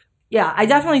 Like, yeah, I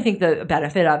definitely think the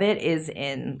benefit of it is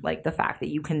in, like, the fact that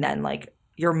you can then, like,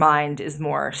 your mind is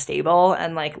more stable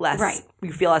and, like, less,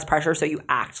 you feel less pressure, so you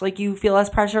act like you feel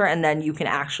less pressure, and then you can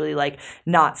actually, like,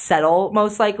 not settle,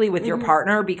 most likely, with your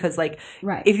partner because, like,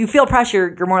 if you feel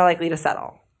pressure, you're more likely to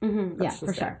settle. Mm-hmm. Yeah,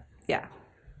 for sure. Yeah.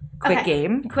 Quick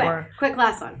game. Quick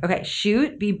last one. Okay,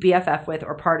 shoot, be BFF with,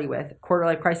 or party with, Quarter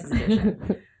Life Crisis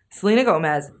Edition. Selena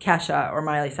Gomez, Kesha, or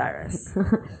Miley Cyrus?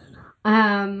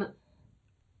 I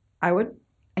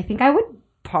think I would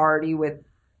party with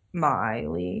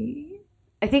Miley.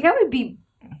 I think I would be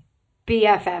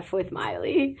BFF with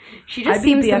Miley. She just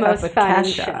seems the most fun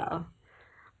show.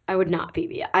 I would not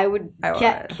be. I would.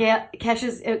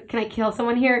 Kesha's. Can I kill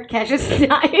someone here? Kesha's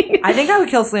dying. I think I would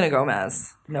kill Selena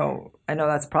Gomez. No, I know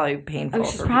that's probably painful.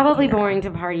 She's probably boring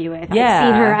to party with. Yeah. I've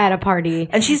seen her at a party,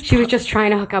 and she was just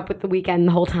trying to hook up with The Weeknd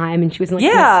the whole time, and she was in like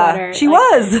a sweater. She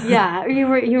was. Yeah, you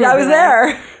were. I was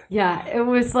there. Yeah, it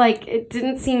was like it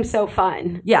didn't seem so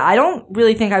fun. Yeah, I don't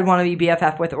really think I'd want to be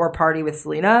BFF with or party with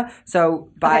Selena. So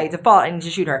by default, I need to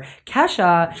shoot her.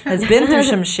 Kesha has been through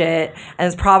some shit and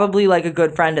is probably like a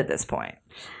good friend at this point.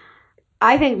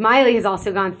 I think Miley has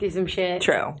also gone through some shit.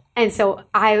 True. And so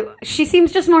she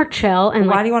seems just more chill. And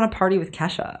why do you want to party with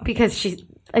Kesha? Because she's,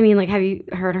 I mean, like, have you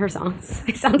heard her songs?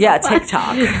 Yeah,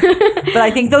 TikTok. But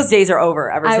I think those days are over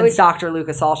ever since Dr. Luke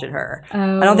assaulted her.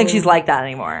 I don't think she's like that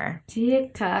anymore.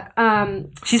 TikTok.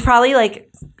 She's probably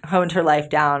like honed her life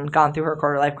down, gone through her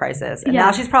quarter life crisis. And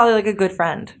now she's probably like a good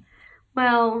friend.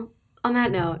 Well, on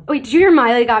that note, wait, did you hear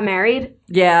Miley got married?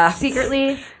 Yeah.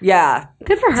 Secretly? Yeah.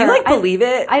 Good for her. Do you believe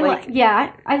it? I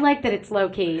like that it's low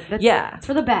key. It's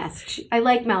for the best. I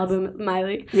like Malibu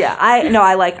Miley. Yeah.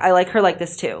 I like her like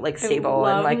this too, like stable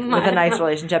and like with a nice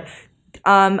relationship.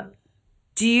 I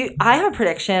have a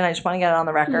prediction. I just want to get it on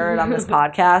the record on this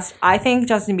podcast. I think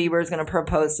Justin Bieber is going to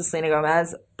propose to Selena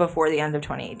Gomez before the end of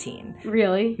 2018.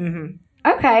 Really? Mm-hmm.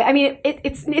 Okay, I mean,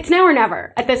 it's now or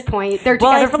never at this point. They're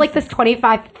together for like this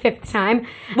 25th time.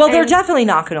 Well, they're definitely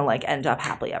not going to like end up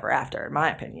happily ever after, in my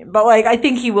opinion. But like, I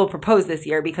think he will propose this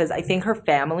year because I think her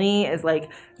family is like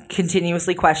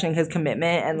continuously questioning his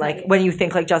commitment. And like, when you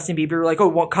think like Justin Bieber, you're like, oh,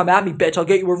 well, come at me, bitch, I'll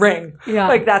get you a ring. Yeah,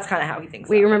 like that's kind of how he thinks.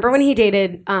 Wait, remember when he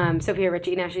dated Sophia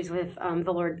Richie? Now she's with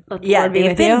the Lord. Yeah,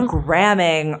 they've been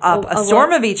gramming up a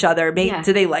storm of each other.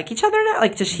 Do they like each other now?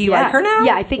 Like, does he like her now?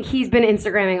 Yeah, I think he's been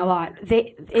Instagramming a lot.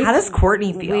 How does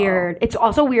Courtney feel? Weird. It's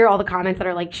also weird, all the comments that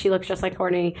are like, she looks just like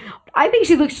Courtney. I think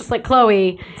she looks just like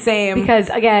Chloe. Same. Because,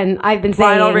 again, I've been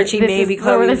saying Lionel Richie, maybe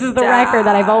Chloe. This is the record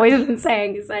that I've always been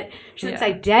saying, is that she looks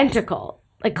identical.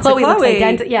 Like, Chloe looks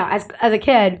identical. Yeah, as a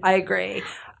kid. I agree.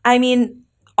 I mean,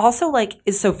 also, like,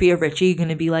 is Sophia Richie going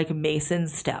to be, like,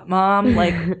 Mason's stepmom?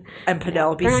 Like, and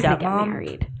Penelope's They're not stepmom? gonna get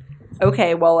married.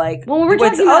 Okay, well, like, we're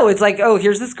talking about, it's like, oh,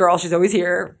 here's this girl. She's always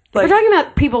here. Like, we're talking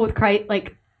about people with,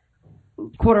 like,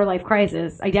 quarter life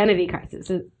crisis, identity crises.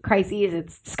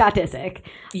 It's Scott Disick.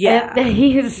 Yeah.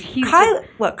 He's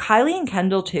Kylie and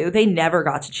Kendall too, they never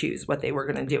got to choose what they were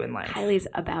going to do in life. Kylie's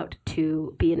about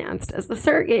to be announced as the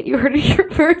surrogate. You heard it here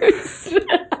first.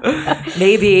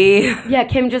 Maybe. Yeah,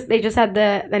 they just had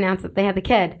the announced that they had the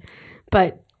kid.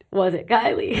 But was it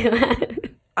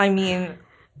Kylie? I mean,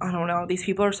 I don't know. These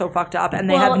people are so fucked up, and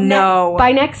they have no.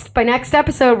 By next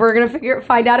episode, we're gonna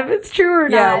find out if it's true or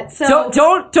not. So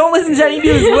don't listen to any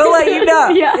news. We'll let you know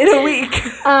in a week.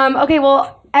 Okay.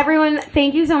 Well, everyone,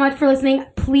 thank you so much for listening.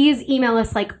 Please email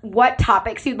us like what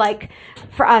topics you'd like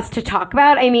for us to talk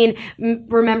about. I mean,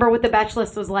 remember what the Betch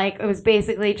List was like? It was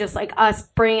basically just like us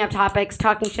bringing up topics,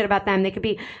 talking shit about them. They could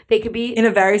be in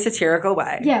a very satirical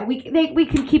way. Yeah, we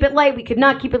could keep it light. We could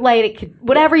not keep it light. It could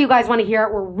whatever you guys want to hear.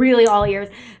 We're really all ears.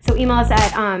 So email us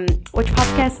at which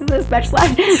podcast is this? Betch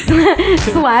Slept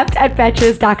slept at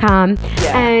betches.com.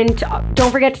 Yeah. And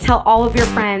don't forget to tell all of your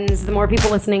friends. The more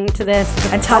people listening to this,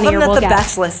 and tell them that the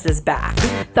Betch List is back.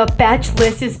 The Betch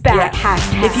List is back.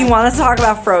 Yeah. # If you want us to talk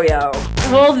about Froyo,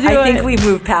 we'll do I think we've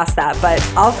moved past that, but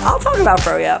I'll talk about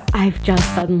Froyo. I've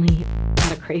just suddenly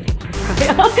got a craving for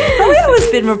Froyo. Froyo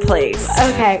has been replaced.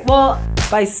 Okay, well,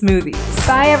 by smoothies.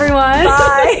 Bye, everyone.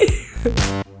 Bye.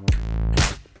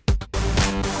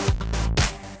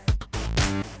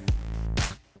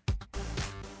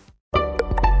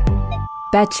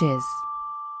 Betches.